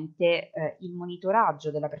progressivamente il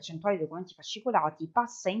monitoraggio della percentuale di documenti fascicolati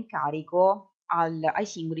passa in carico ai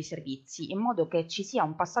singoli servizi, in modo che ci sia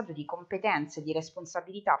un passaggio di competenze e di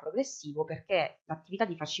responsabilità progressivo, perché l'attività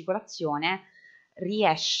di fascicolazione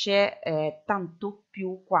riesce tanto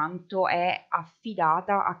più quanto è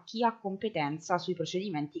affidata a chi ha competenza sui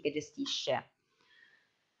procedimenti che gestisce.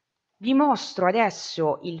 Vi mostro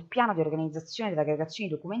adesso il piano di organizzazione delle aggregazioni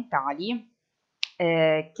documentali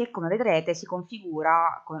che, come vedrete, si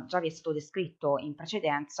configura, come già vi è stato descritto in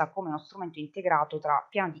precedenza, come uno strumento integrato tra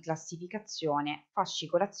piano di classificazione,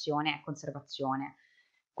 fascicolazione e conservazione.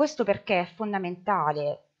 Questo perché è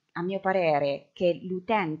fondamentale, a mio parere, che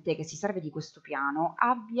l'utente che si serve di questo piano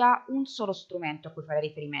abbia un solo strumento a cui fare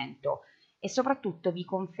riferimento, e soprattutto vi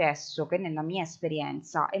confesso che nella mia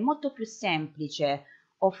esperienza è molto più semplice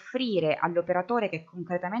offrire all'operatore che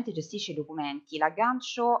concretamente gestisce i documenti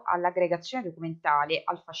l'aggancio all'aggregazione documentale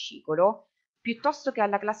al fascicolo piuttosto che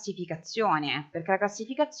alla classificazione, perché la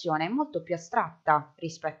classificazione è molto più astratta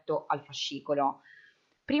rispetto al fascicolo.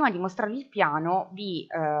 Prima di mostrarvi il piano vi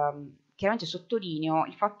chiaramente sottolineo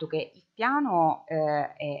il fatto che il piano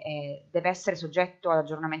deve essere soggetto ad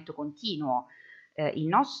aggiornamento continuo. Il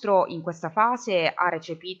nostro in questa fase ha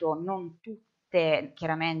recepito non tutte,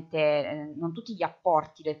 chiaramente, non tutti gli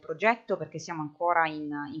apporti del progetto perché siamo ancora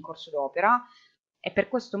in corso d'opera e per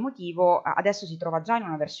questo motivo adesso si trova già in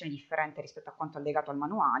una versione differente rispetto a quanto allegato al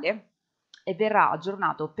manuale e verrà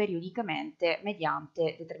aggiornato periodicamente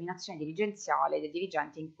mediante determinazione dirigenziale del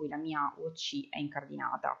dirigente in cui la mia UOC è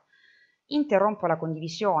incardinata. Interrompo la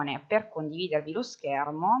condivisione per condividervi lo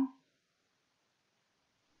schermo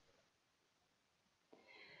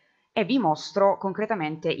e vi mostro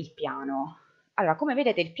concretamente il piano. Allora, come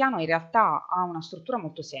vedete il piano in realtà ha una struttura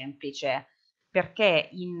molto semplice perché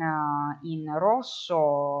in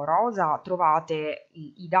rosso, rosa trovate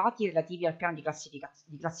i dati relativi al piano di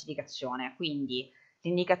classificazione, quindi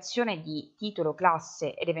l'indicazione di titolo,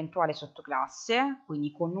 classe ed eventuale sottoclasse,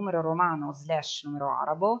 quindi con numero romano / numero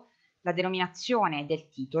arabo, la denominazione del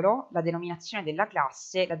titolo, la denominazione della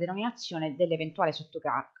classe, la denominazione dell'eventuale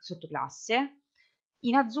sottoclasse.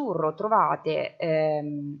 In azzurro trovate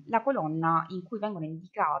la colonna in cui vengono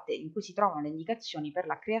indicate, in cui si trovano le indicazioni per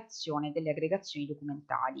la creazione delle aggregazioni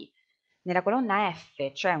documentali. Nella colonna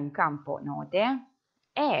F c'è un campo note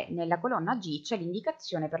e nella colonna G c'è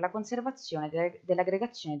l'indicazione per la conservazione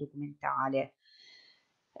dell'aggregazione documentale.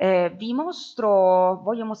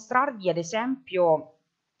 Voglio mostrarvi ad esempio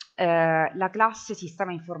la classe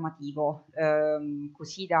sistema informativo,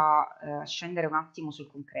 così da scendere un attimo sul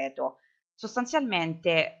concreto.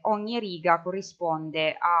 Sostanzialmente ogni riga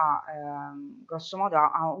corrisponde a, grosso modo,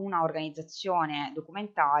 a una organizzazione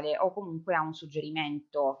documentale o comunque a un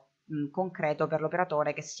suggerimento concreto per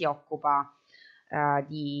l'operatore che si occupa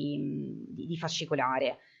di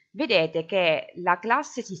fascicolare. Vedete che la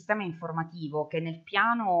classe sistema informativo, che nel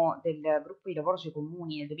piano del gruppo di lavoro sui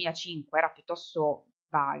comuni nel 2005 era piuttosto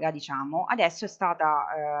vaga, diciamo, adesso è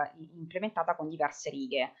stata implementata con diverse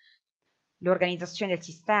righe. L'organizzazione del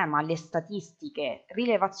sistema, le statistiche,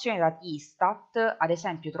 rilevazione dati Istat, ad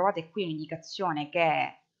esempio trovate qui un'indicazione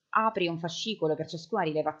che apri un fascicolo per ciascuna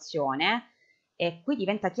rilevazione e qui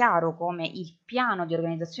diventa chiaro come il piano di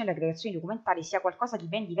organizzazione delle aggregazioni documentali sia qualcosa di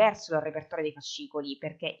ben diverso dal repertorio dei fascicoli,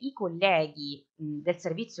 perché i colleghi del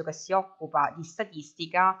servizio che si occupa di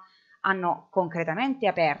statistica hanno concretamente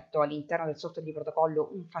aperto all'interno del software di protocollo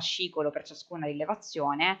un fascicolo per ciascuna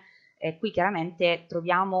rilevazione. Qui chiaramente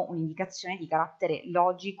troviamo un'indicazione di carattere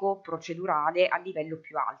logico, procedurale a livello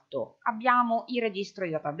più alto. Abbiamo il registro di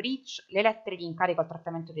data breach, le lettere di incarico al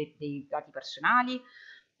trattamento dei dati personali,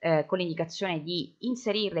 con l'indicazione di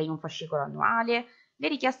inserirle in un fascicolo annuale, le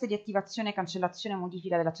richieste di attivazione, cancellazione e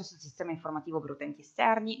modifica dell'accesso al sistema informativo per utenti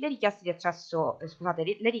esterni, le richieste di accesso, le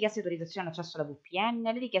richieste di autorizzazione all'accesso alla VPN,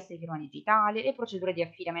 le richieste di firma digitale, le procedure di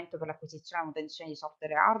affidamento per l'acquisizione e manutenzione di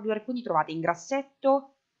software e hardware. Quindi trovate in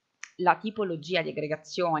grassetto la tipologia di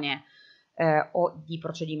aggregazione o di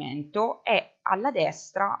procedimento e alla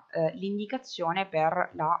destra l'indicazione per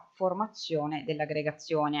la formazione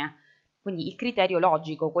dell'aggregazione. Quindi il criterio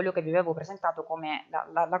logico, quello che vi avevo presentato come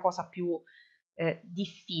la cosa più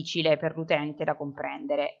difficile per l'utente da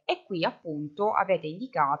comprendere. E qui appunto avete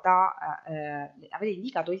indicato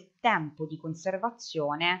il tempo di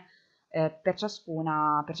conservazione per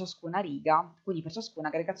ciascuna riga, quindi per ciascuna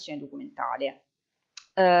aggregazione documentale.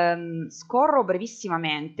 Scorro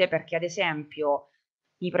brevissimamente perché ad esempio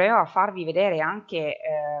mi premeva a farvi vedere anche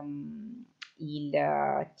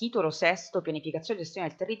il titolo sesto, pianificazione e gestione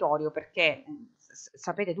del territorio, perché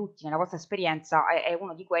sapete tutti nella vostra esperienza è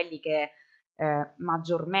uno di quelli che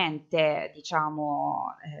maggiormente,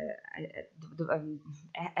 diciamo,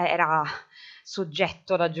 era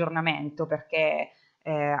soggetto ad aggiornamento perché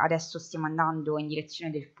adesso stiamo andando in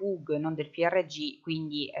direzione del PUG, non del PRG,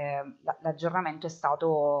 quindi l'aggiornamento è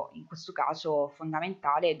stato in questo caso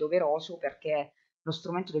fondamentale e doveroso perché lo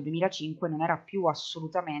strumento del 2005 non era più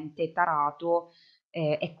assolutamente tarato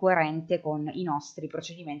e coerente con i nostri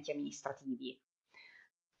procedimenti amministrativi.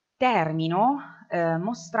 Termino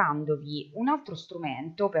mostrandovi un altro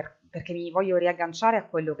strumento perché mi voglio riagganciare a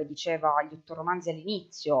quello che diceva il dottor Romanzi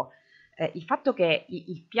all'inizio, il fatto che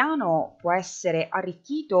il piano può essere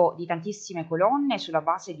arricchito di tantissime colonne sulla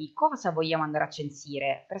base di cosa vogliamo andare a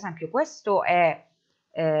censire. Per esempio questo è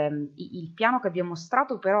il piano che vi ho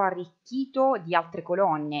mostrato però arricchito di altre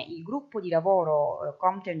colonne. Il gruppo di lavoro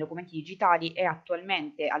Content Documenti Digitali è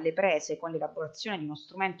attualmente alle prese con l'elaborazione di uno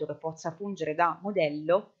strumento che possa fungere da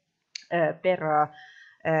modello per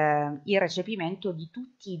il recepimento di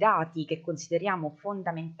tutti i dati che consideriamo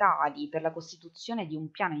fondamentali per la costituzione di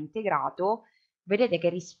un piano integrato. Vedete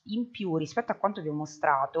che in più rispetto a quanto vi ho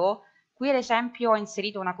mostrato, Qui ad esempio ho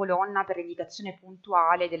inserito una colonna per l'indicazione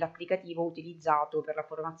puntuale dell'applicativo utilizzato per la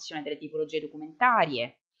formazione delle tipologie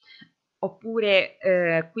documentarie.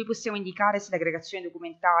 Oppure qui possiamo indicare se l'aggregazione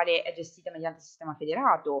documentale è gestita mediante sistema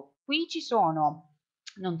federato. Qui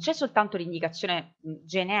non c'è soltanto l'indicazione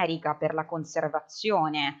generica per la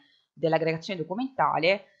conservazione dell'aggregazione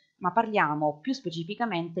documentale, ma parliamo più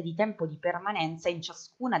specificamente di tempo di permanenza in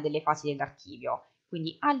ciascuna delle fasi dell'archivio.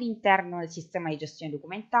 Quindi all'interno del sistema di gestione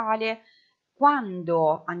documentale,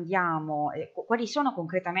 quando andiamo, quali sono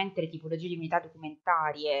concretamente le tipologie di unità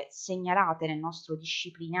documentarie segnalate nel nostro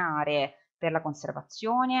disciplinare per la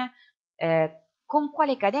conservazione, con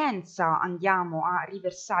quale cadenza andiamo a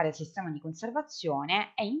riversare il sistema di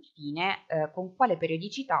conservazione e infine con quale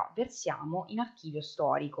periodicità versiamo in archivio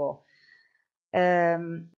storico.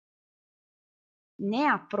 Ne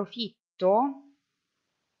approfitto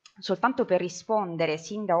soltanto per rispondere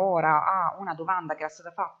sin da ora a una domanda che era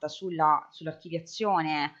stata fatta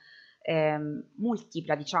sull'archiviazione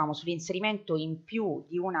multipla, diciamo, sull'inserimento in più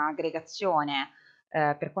di una aggregazione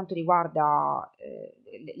per quanto riguarda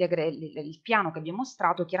il piano che abbiamo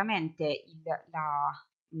mostrato. Chiaramente la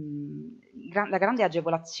grande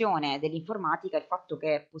agevolazione dell'informatica è il fatto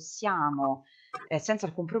che possiamo senza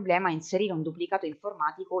alcun problema inserire un duplicato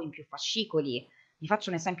informatico in più fascicoli. Vi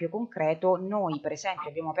faccio un esempio concreto: noi per esempio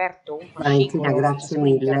abbiamo aperto un Valentina, fascicolo per grazie ciascun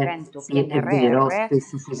mille. intervento Sì, è vero, PNRR,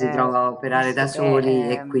 spesso ci si trova a operare da visto soli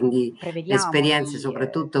e che quindi le prevediamo esperienze,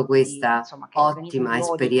 soprattutto questa insomma, che organismi ottima di audit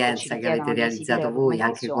ci esperienza che avete richiedano di esibire la realizzato voi,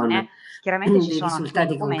 anche documentazione. con Chiaramente ci dei sono alcuni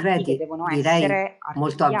risultati documenti che concreti, devono direi essere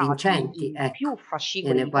molto archiviati avvincenti, in ecco. più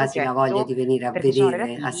fascicoli Viene di quasi la voglia progetto di venire a perché sono vedere, a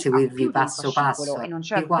relativi a seguirvi più di un passo passo, fascicolo e a non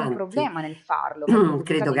c'è tutti alcun quanti. problema nel farlo, perché un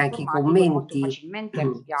Credo duplicato che anche i informatico è molto commenti facilmente archiviabile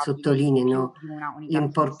in più sottolineino di una unità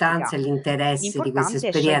l'importanza archivistica. e l'interesse di questa L'importante è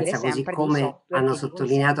scegliere esperienza, così sempre dei come software hanno che ti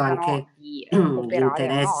sottolineato consentano anche di operare a norma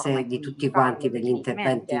l'interesse e di quindi di tutti farlo quanti per gli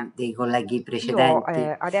interventi presumibilmente. dei colleghi Io precedenti,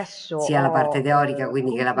 adesso sia la parte ho teorica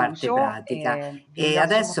quindi che la parte concluso, pratica. vi E ringrazio molto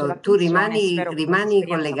adesso tu dell'attenzione, spero che questa rimani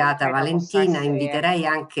esperienza collegata, concreta possa Valentina, essere inviterei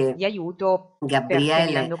anche di aiuto, perché mi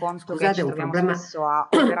Gabriele, rendo conto che scusate, ci un troviamo problema spesso a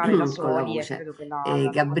operare da con la soli e voce. credo che la condivisione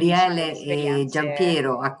delle Gabriele e esperienze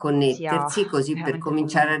Giampiero a sia connettersi così per veramente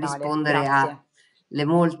cominciare a fondamentale. rispondere Grazie. alle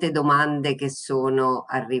molte domande che sono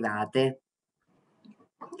arrivate.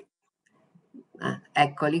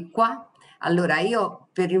 Eccoli qua. Allora, io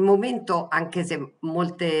per il momento, anche se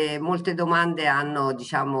molte domande hanno,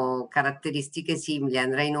 diciamo, caratteristiche simili,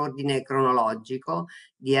 andrei in ordine cronologico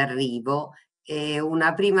di arrivo. E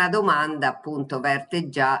una prima domanda appunto verte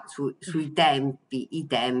già sui tempi, i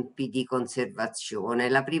tempi di conservazione.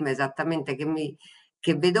 La prima esattamente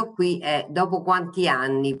che vedo qui è: dopo quanti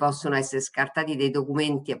anni possono essere scartati dei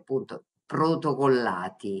documenti appunto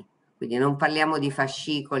protocollati? Quindi non parliamo di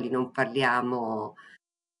fascicoli, non parliamo,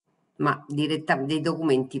 ma direttamente dei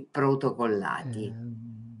documenti protocollati.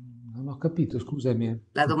 Non ho capito, scusami.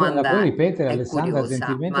 La La puoi domanda ripetere, è Alessandra, curiosa,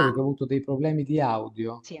 gentilmente, ma perché ho avuto dei problemi di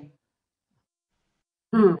audio. Sì.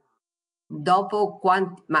 mm, dopo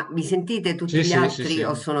quanti, ma mi sentite tutti Sì, gli sì, sì, altri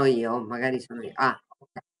o sì. sono io? Magari sono io. Ah,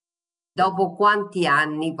 ok. Dopo quanti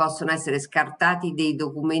anni possono essere scartati dei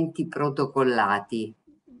documenti protocollati?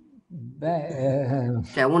 Beh,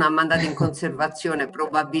 Cioè, una ha mandato in conservazione,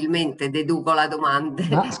 probabilmente deduco la domanda,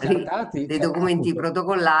 ma scartati, dei cioè, documenti appunto,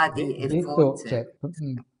 protocollati e detto, forse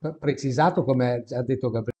cioè, precisato, come ha già detto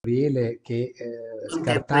Gabriele, che scartare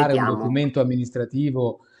un interpretiamo. documento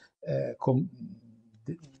amministrativo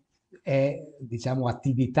è, diciamo,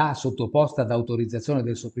 attività sottoposta ad autorizzazione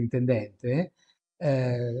del soprintendente.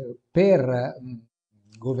 Per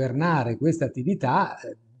governare questa attività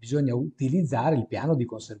bisogna utilizzare il piano di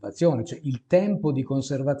conservazione, cioè il tempo di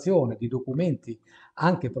conservazione di documenti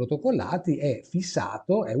anche protocollati è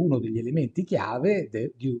fissato, è uno degli elementi chiave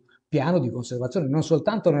di un piano di conservazione, non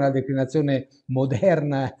soltanto nella declinazione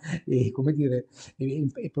moderna e, come dire,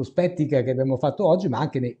 e prospettica che abbiamo fatto oggi, ma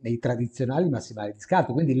anche nei tradizionali massimali di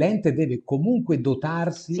scarto. Quindi l'ente deve comunque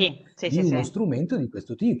dotarsi Sì, sì, di sì, uno sì. strumento di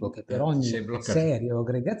questo tipo, che per Ti ogni sei bloccato. serie o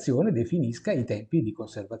aggregazione definisca i tempi di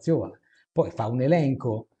conservazione. Poi fa un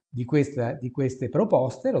elenco di queste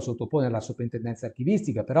proposte, lo sottopone alla Soprintendenza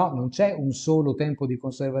Archivistica, però non c'è un solo tempo di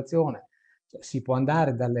conservazione. Cioè, si può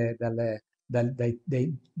andare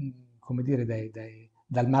come dire,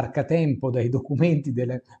 dal marcatempo, dai documenti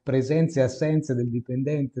delle presenze e assenze del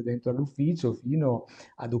dipendente dentro all'ufficio, fino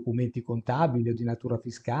a documenti contabili o di natura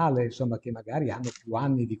fiscale, insomma, che magari hanno più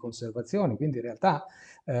anni di conservazione. Quindi in realtà,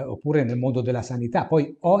 oppure nel mondo della sanità,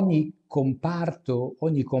 poi ogni comparto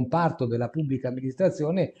della pubblica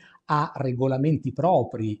amministrazione ha regolamenti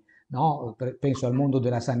propri, no? Penso al mondo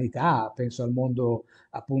della sanità, penso al mondo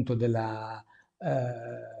appunto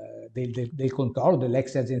del controllo delle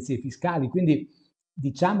ex agenzie fiscali. Quindi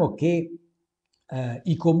diciamo che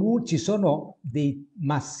i comuni, ci sono dei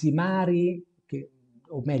massimari,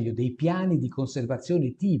 o meglio dei piani di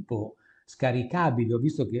conservazione tipo scaricabili. Ho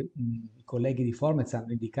visto che i colleghi di Formez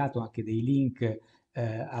hanno indicato anche dei link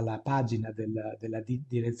alla pagina della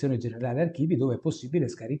Direzione Generale Archivi, dove è possibile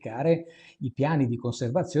scaricare i piani di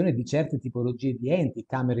conservazione di certe tipologie di enti,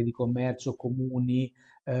 camere di commercio, comuni,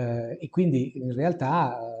 e quindi in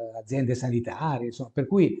realtà aziende sanitarie, insomma, per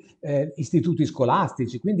cui istituti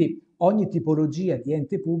scolastici. Quindi ogni tipologia di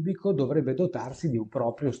ente pubblico dovrebbe dotarsi di un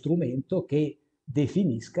proprio strumento che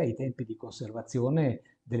definisca i tempi di conservazione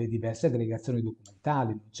delle diverse aggregazioni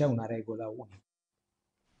documentali. Non c'è una regola unica.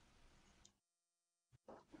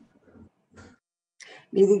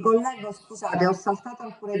 Mi ricollego, scusate, ho saltato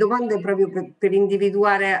alcune domande proprio per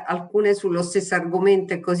individuare alcune sullo stesso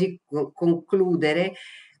argomento e così concludere.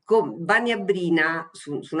 Vanni a Brina,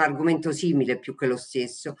 su un argomento simile più che lo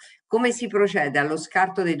stesso, come si procede allo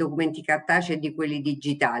scarto dei documenti cartacei e di quelli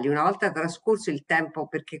digitali? Una volta trascorso il tempo,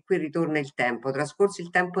 perché qui ritorna il tempo, trascorso il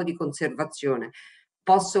tempo di conservazione,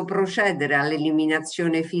 posso procedere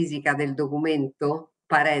all'eliminazione fisica del documento?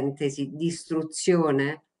 Parentesi,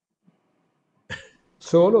 distruzione?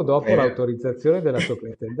 Solo dopo l'autorizzazione della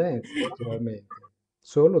soprintendenza, naturalmente.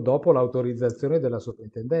 Solo dopo l'autorizzazione della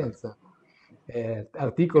soprintendenza.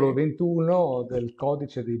 Articolo 21 del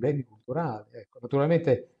Codice dei beni culturali. Ecco,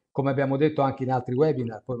 naturalmente, come abbiamo detto anche in altri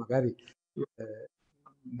webinar, poi magari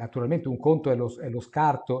naturalmente un conto è lo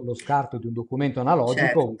scarto di un documento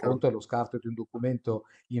analogico, un Certo. conto è lo scarto di un documento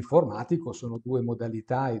informatico, sono due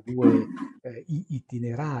modalità e due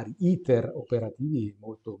itinerari, iter operativi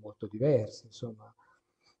molto, molto diversi, insomma.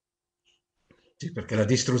 Sì, perché la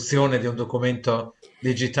distruzione di un documento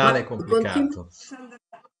digitale è complicato.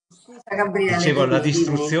 Scusa Gabriele, Dicevo, la dimmi.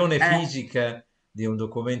 distruzione fisica di un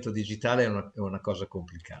documento digitale è una cosa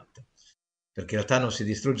complicata, perché in realtà non si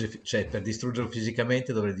distrugge, cioè per distruggerlo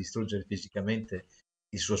fisicamente dovrei distruggere fisicamente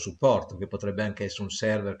il suo supporto, che potrebbe anche essere un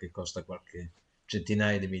server che costa qualche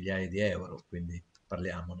centinaia di migliaia di euro, quindi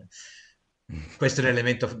parliamone. Questo è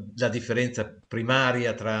l'elemento, la differenza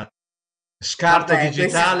primaria tra scarto Vabbè, questo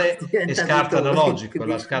digitale e diventa scarto tutto analogico. più Lo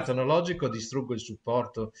difficile. scarto analogico distruggo il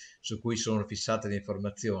supporto su cui sono fissate le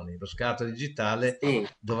informazioni. Lo scarto digitale Sì.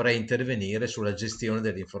 dovrei intervenire sulla gestione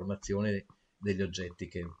delle informazioni degli oggetti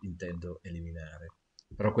che intendo eliminare.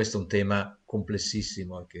 Però questo è un tema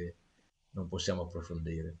complessissimo che non possiamo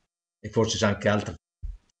approfondire. E forse c'è anche altro.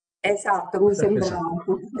 Esatto, mi Esatto. sembrava.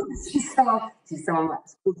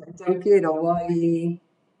 Scusa, Giampiero, vuoi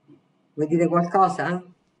dire qualcosa?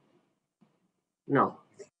 No,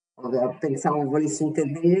 pensavo volessi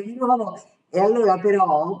intervenire di nuovo. E allora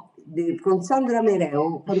però con Sandra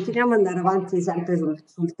Mereu continuiamo ad andare avanti sempre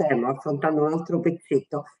sul tema, affrontando un altro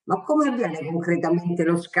pezzetto. Ma come avviene concretamente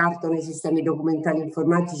lo scarto nei sistemi documentali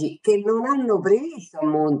informatici che non hanno previsto a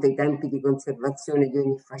monte i tempi di conservazione di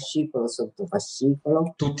ogni fascicolo o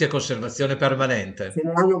sottofascicolo? Tutti a conservazione Se permanente.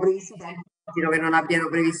 non hanno previsto i tempi, immagino che non abbiano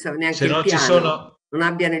previsto Se neanche il non ci piano, sono. non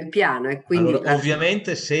abbiano il piano e quindi Allora,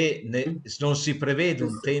 ovviamente se non si prevede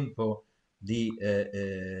un giusto.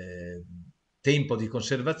 tempo di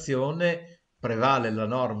conservazione, prevale la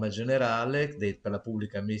norma generale per la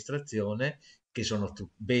pubblica amministrazione che sono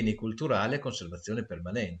beni culturali a conservazione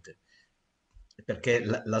permanente, perché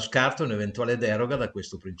lo scarto è un'eventuale deroga da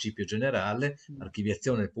questo principio generale,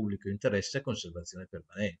 archiviazione del pubblico interesse e conservazione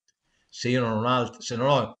permanente. Se io non ho, se non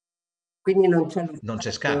ho, Quindi non c'è lo non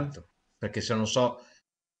c'è scarto. scarto, perché se non so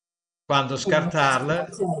quando scartarla,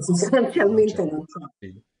 non Sostanzialmente c'è. non c'è.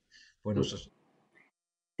 Quindi, poi non so.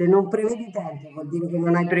 Se non prevedi i tempi vuol dire che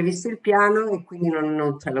non hai previsto il piano e quindi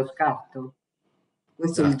non c'è lo scatto.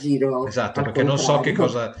 Questo è il Esatto, giro esatto, al perché non so che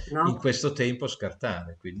contrario, cosa in no? questo tempo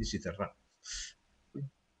scartare, quindi si terrà.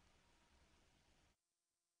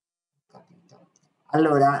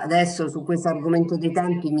 Allora, adesso su questo argomento dei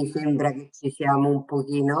tempi mi sembra che ci siamo un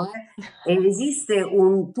pochino, E esiste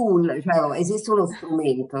un tool, cioè esiste uno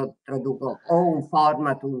strumento, traduco, o un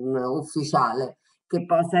format ufficiale che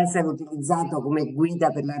possa essere utilizzato come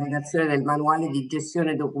guida per la redazione del manuale di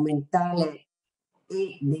gestione documentale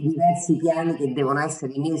e dei diversi piani che devono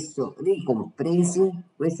essere in esso ricompresi?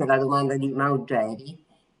 Questa è la domanda di Maugeri.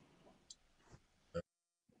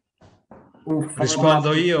 Un format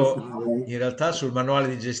Rispondo io ufficiale. in realtà sul manuale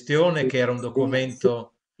di gestione, che era un Sì,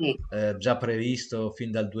 documento sì. già previsto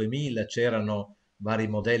fin dal 2000, c'erano vari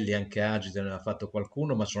modelli, anche AgiD ne aveva fatto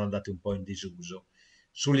qualcuno, ma sono andati un po' in disuso.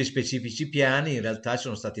 Sugli specifici piani in realtà ci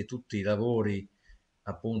sono stati tutti i lavori,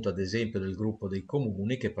 appunto ad esempio del gruppo dei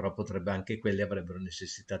comuni, che però potrebbe anche quelli avrebbero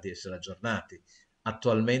necessità di essere aggiornati.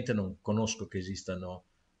 attualmente non conosco che esistano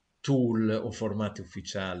tool o formati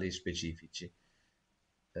ufficiali specifici.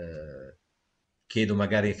 Chiedo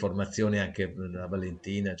magari informazioni anche a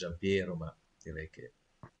Valentina, a Giampiero, ma direi che...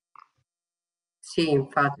 Sì,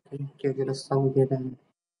 infatti, io glielo stavo chiedendo.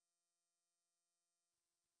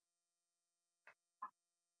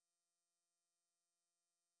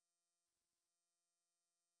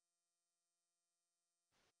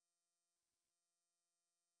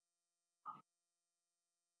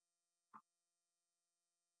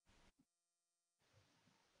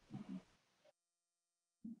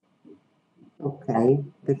 Ok,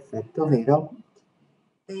 perfetto, vero?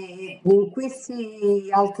 E in questi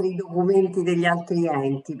altri documenti degli altri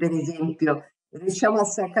enti, per esempio, riusciamo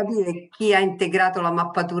capire chi ha integrato la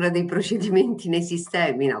mappatura dei procedimenti nei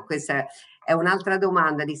sistemi? No, questa è un'altra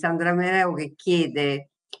domanda di Sandra Mereo che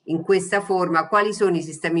chiede in questa forma quali sono i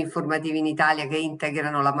sistemi informativi in Italia che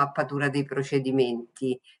integrano la mappatura dei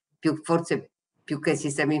procedimenti? Forse più che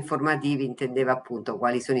sistemi informativi intendeva appunto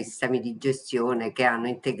quali sono i sistemi di gestione che hanno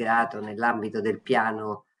integrato nell'ambito del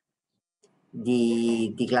piano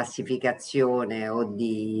di classificazione o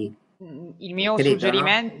di, Il mio credo, no? Io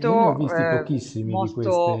ne ho suggerimento, visti pochissimi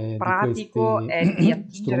molto di pratico questi è di attingere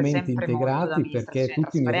strumenti sempre molto integrati perché all'amministrazione le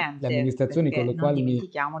trasparente, amministrazioni con perché le non quali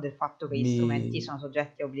dimentichiamo del fatto che gli strumenti sono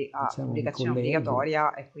soggetti a diciamo, mi pubblicazione collego,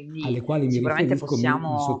 obbligatoria e quindi alle quali mi sicuramente riferisco, mi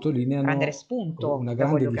possiamo prendere sottolineano spunto una da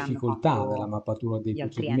grande quello che hanno difficoltà nella fatto mappatura dei gli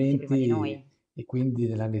altri enti prima di procedimenti noi. e quindi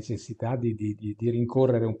della necessità di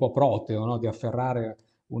rincorrere un po' proteo, no? Di afferrare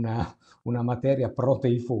una materia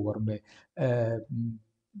proteiforme.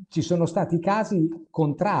 Ci sono stati casi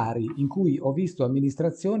contrari in cui ho visto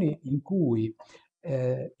amministrazioni in cui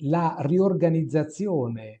la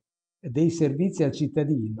riorganizzazione dei servizi al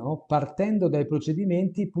cittadino, partendo dai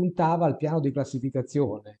procedimenti, puntava al piano di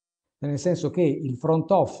classificazione, nel senso che il front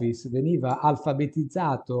office veniva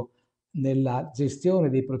alfabetizzato nella gestione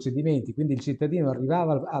dei procedimenti, quindi il cittadino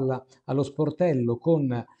arrivava allo sportello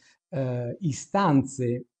con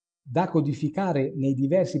istanze da codificare nei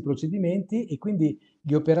diversi procedimenti e quindi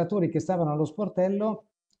gli operatori che stavano allo sportello,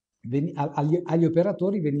 agli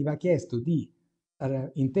operatori veniva chiesto di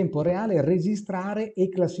in tempo reale registrare e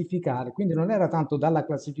classificare. Quindi non era tanto dalla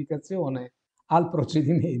classificazione al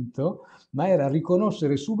procedimento, ma era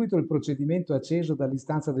riconoscere subito il procedimento acceso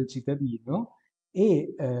dall'istanza del cittadino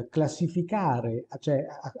e classificare, cioè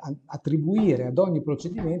attribuire ad ogni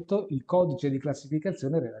procedimento il codice di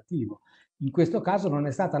classificazione relativo. In questo caso non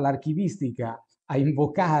è stata l'archivistica a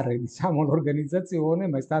invocare, diciamo, l'organizzazione,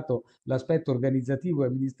 ma è stato l'aspetto organizzativo e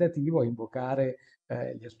amministrativo a invocare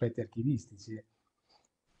gli aspetti archivistici.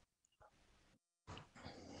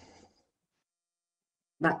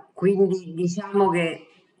 Ma quindi diciamo che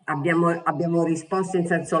abbiamo risposto in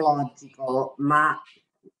senso logico, ma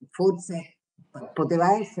forse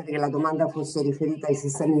poteva essere che la domanda fosse riferita ai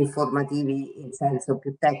sistemi informativi in senso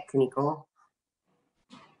più tecnico,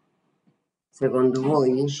 secondo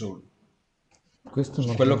voi? Su, Questo su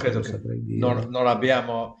non, quello non credo lo che saprei dire. non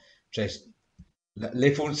abbiamo, cioè,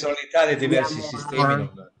 le funzionalità dei diversi Andiamo sistemi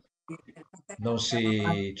a... non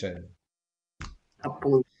si, cioè,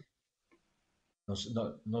 Appunto.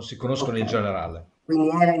 non si conoscono in Ok, generale. quindi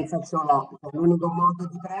era in senso logico, l'unico modo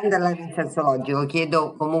di prenderla era in senso logico.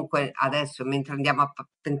 Chiedo comunque adesso,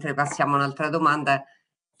 mentre passiamo a un'altra domanda,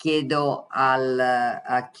 chiedo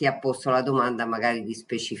a chi ha posto la domanda magari di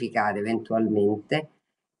specificare eventualmente.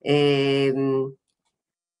 Ehm,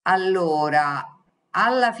 allora,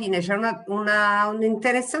 alla fine c'è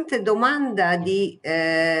un'interessante domanda di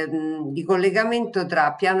collegamento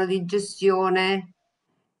tra piano di gestione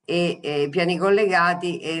e piani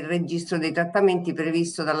collegati e il registro dei trattamenti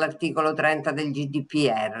previsto dall'articolo 30 del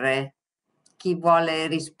GDPR. Chi vuole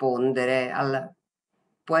rispondere?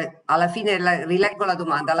 Alla fine, rileggo la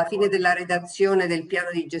domanda, alla fine della redazione del piano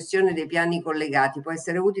di gestione dei piani collegati può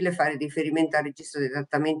essere utile fare riferimento al registro dei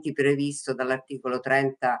trattamenti previsto dall'articolo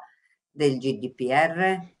 30 del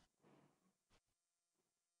GDPR?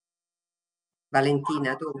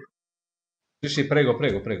 Valentina, tu? Sì, sì, prego,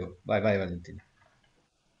 prego, prego. Vai, vai, Valentina.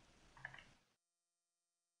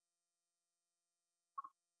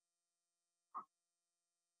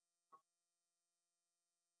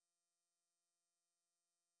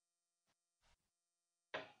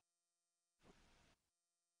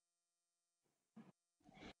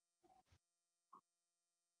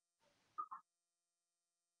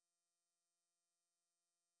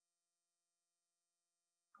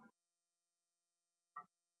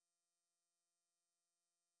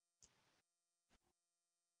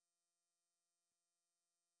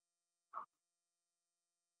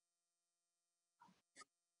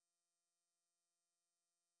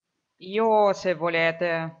 Io, se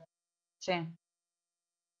volete, sì.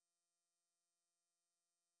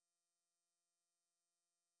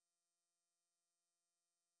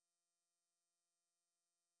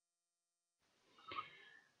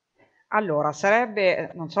 Allora,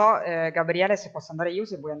 sarebbe, non so, Gabriele, se posso andare io,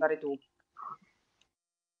 se vuoi andare tu.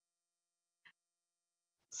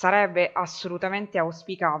 Sarebbe assolutamente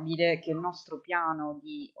auspicabile che il nostro piano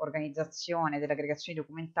di organizzazione delle aggregazioni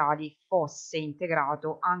documentali fosse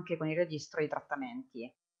integrato anche con il registro dei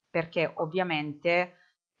trattamenti, perché ovviamente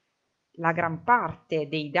la gran parte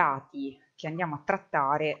dei dati che andiamo a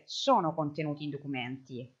trattare sono contenuti in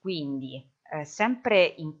documenti, quindi sempre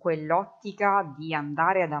in quell'ottica di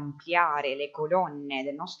andare ad ampliare le colonne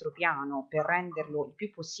del nostro piano per renderlo il più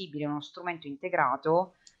possibile uno strumento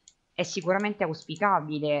integrato, è sicuramente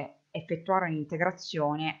auspicabile effettuare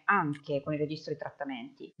un'integrazione anche con il registro dei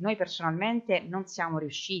trattamenti. Noi personalmente non siamo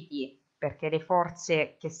riusciti perché le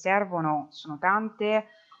forze che servono sono tante.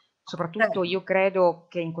 Soprattutto io credo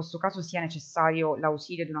che in questo caso sia necessario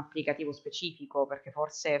l'ausilio di un applicativo specifico, perché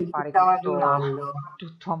forse Ci fare stavo tutto, arrivando.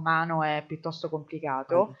 tutto a mano è piuttosto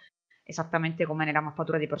complicato, esattamente come nella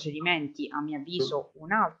mappatura dei procedimenti. A mio avviso,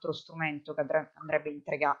 un altro strumento che andrebbe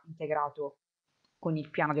integrato con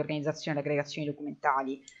il piano di organizzazione e aggregazioni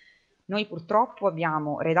documentali. Noi purtroppo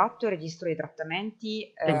abbiamo redatto il registro dei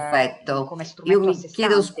trattamenti Perfetto. come Io strumento a sé mi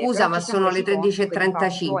chiedo stante, scusa, però ma ci siamo sono le resi conto che di fatto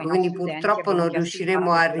ai 13:35, quindi nostri utenti purtroppo abbiamo non chiesto di fare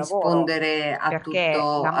riusciremo a ancora più lavoro, rispondere perché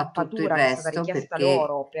la a tutto il mappatura che è stata resto richiesta perché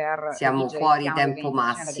loro per siamo redigere il fuori piano di tempo organizzazione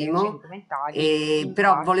e aggregazioni massimo. documentali in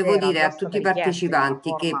Però parte volevo era dire già a stata tutti i richiesta in una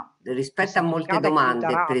partecipanti che forma più rispetto a molte semplificata e più domande,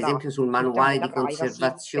 per tarata esempio sul sul tema manuale della di privacy per la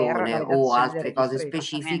conservazione o redazione del altre cose registro dei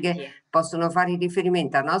specifiche, trattamenti. possono fare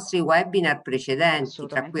riferimento a nostri webinar precedenti,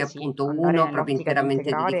 tra cui Assolutamente sì, appunto andare uno proprio nell'ottica di interamente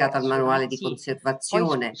integrare dedicato al manuale assolutamente di sì. Poi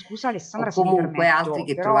conservazione scusa o Alessandra se mi comunque altri permetto,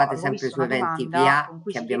 che però trovate avevo sempre visto su una eventi domanda VA con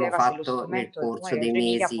cui che si abbiamo chiedeva se lo fatto nel strumento del corso Comune di dei Reggio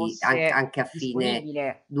Emilia mesi, fosse anche a fine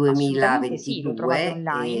disponibile. Assolutamente sì, lo trovate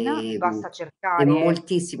 2022 online, basta e cercare,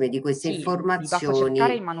 moltissime di queste sì, vi basta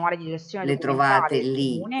cercare il informazioni manuale di gestione le trovate documentale del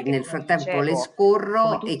lì. comune che, Nel come vi frattempo le dicevo, come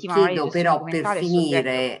scorro e tutti i manuali di chiedo gestione però per documentale è soggetto a finire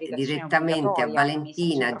accreditazione direttamente a obbligatoria e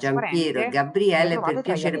amministrazione Valentina, Giampiero e trasparente, lo Gabriele per trovate tra gli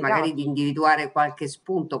piacere magari di allegati. individuare qualche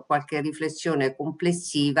spunto o qualche riflessione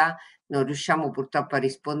complessiva. Non riusciamo purtroppo a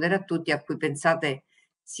rispondere a tutti, a cui pensate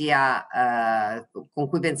con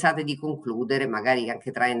cui pensate di concludere, magari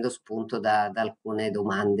anche traendo spunto da alcune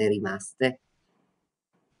domande rimaste.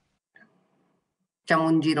 Facciamo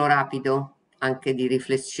un giro rapido anche di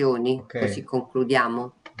riflessioni, così Ok,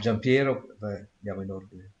 concludiamo. Giampiero, andiamo in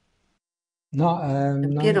ordine. No,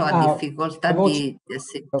 Piero ha difficoltà voce. di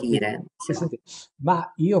sentire.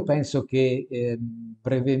 Ma io penso che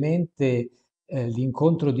brevemente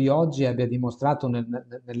l'incontro di oggi abbia dimostrato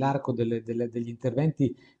nell'arco degli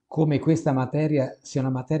interventi come questa materia sia una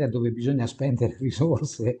materia dove bisogna spendere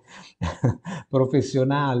risorse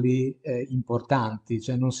professionali importanti,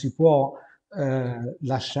 cioè non si può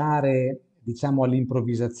lasciare, diciamo,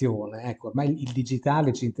 all'improvvisazione. Ecco, ormai il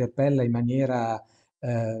digitale ci interpella in maniera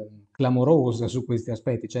clamorosa su questi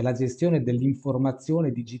aspetti, cioè la gestione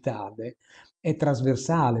dell'informazione digitale è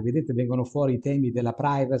trasversale, vedete, vengono fuori i temi della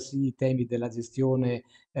privacy, i temi della gestione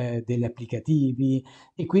degli applicativi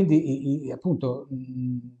e quindi appunto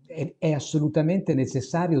è assolutamente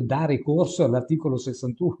necessario dare corso all'articolo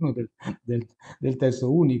 61 del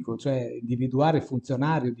testo unico, cioè individuare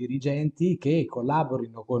funzionari o dirigenti che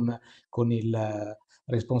collaborino con il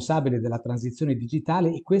responsabile della transizione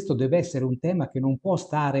digitale e questo deve essere un tema che non può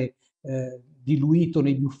stare diluito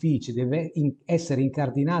negli uffici, deve essere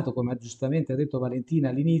incardinato, come giustamente ha detto Valentina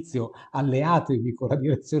all'inizio, alleatevi con la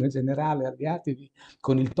direzione generale, alleatevi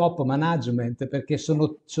con il top management, perché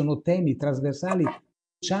sono temi trasversali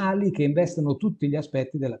sociali che investono tutti gli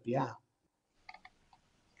aspetti della PA.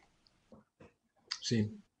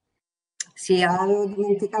 Sì, Sì, avevo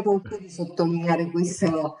dimenticato anche di sottolineare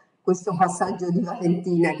questo passaggio di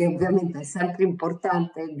Valentina, che ovviamente è sempre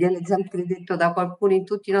importante, viene sempre detto da qualcuno in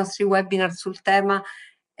tutti i nostri webinar sul tema,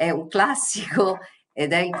 è un classico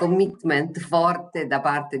ed è il commitment forte da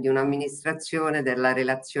parte di un'amministrazione della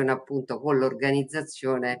relazione appunto con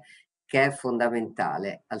l'organizzazione che è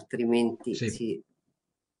fondamentale, altrimenti sì.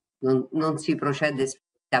 non si procede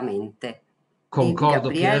speditamente. Di Concordo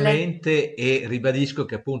Gabriele? pienamente e ribadisco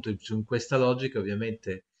che appunto in questa logica,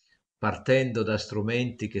 ovviamente partendo da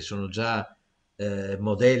strumenti che sono già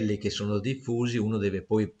modelli che sono diffusi, uno deve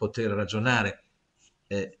poi poter ragionare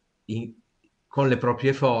eh, in- con le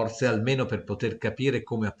proprie forze, almeno per poter capire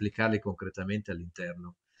come applicarli concretamente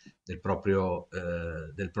all'interno del proprio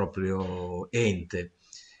ente.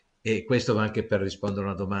 E questo va anche per rispondere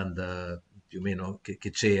a una domanda più o meno che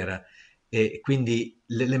c'era. E quindi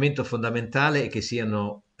l'elemento fondamentale è che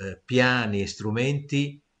siano piani e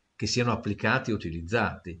strumenti che siano applicati e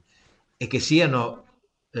utilizzati e che siano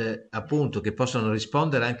appunto che possano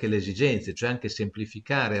rispondere anche alle esigenze, cioè anche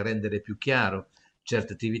semplificare e rendere più chiaro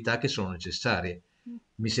certe attività che sono necessarie.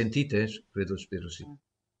 Mi sentite? Credo, spero sì.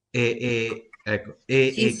 Ecco, Sì,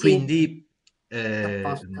 e sì, quindi a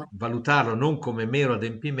posto. valutarlo non come mero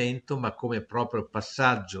adempimento, ma come proprio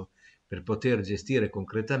passaggio per poter gestire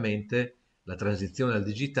concretamente la transizione al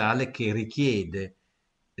digitale che richiede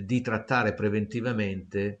di trattare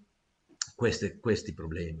preventivamente questi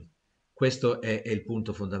problemi. Questo è il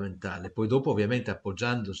punto fondamentale. Poi dopo, ovviamente,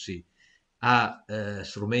 appoggiandosi a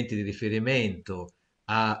strumenti di riferimento,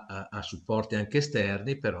 a supporti anche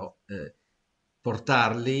esterni, però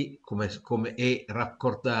portarli e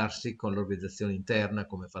raccordarsi con l'organizzazione interna,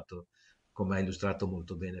 come ha illustrato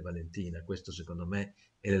molto bene Valentina. Questo secondo me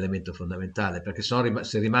è l'elemento fondamentale, perché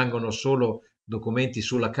se rimangono solo documenti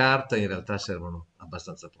sulla carta, in realtà servono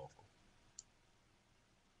abbastanza poco.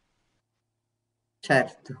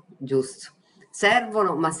 Certo, giusto.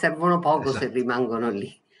 Servono, ma servono poco se Esatto. rimangono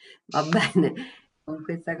lì. Va bene, con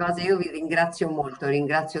questa cosa io vi ringrazio molto,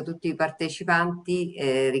 ringrazio tutti i partecipanti,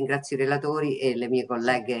 ringrazio i relatori e le mie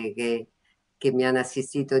colleghe che mi hanno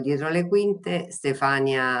assistito dietro le quinte,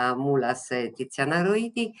 Stefania Mulas e Tiziana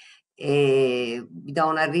Roiti, e vi do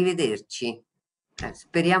un arrivederci.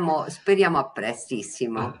 Speriamo a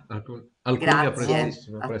prestissimo. Alcuni a Grazie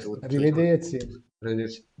prestissimo, a a presto. tutti, Arrivederci.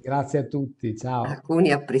 Arrivederci. Grazie a tutti. Ciao.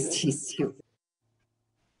 alcuni a prestissimo.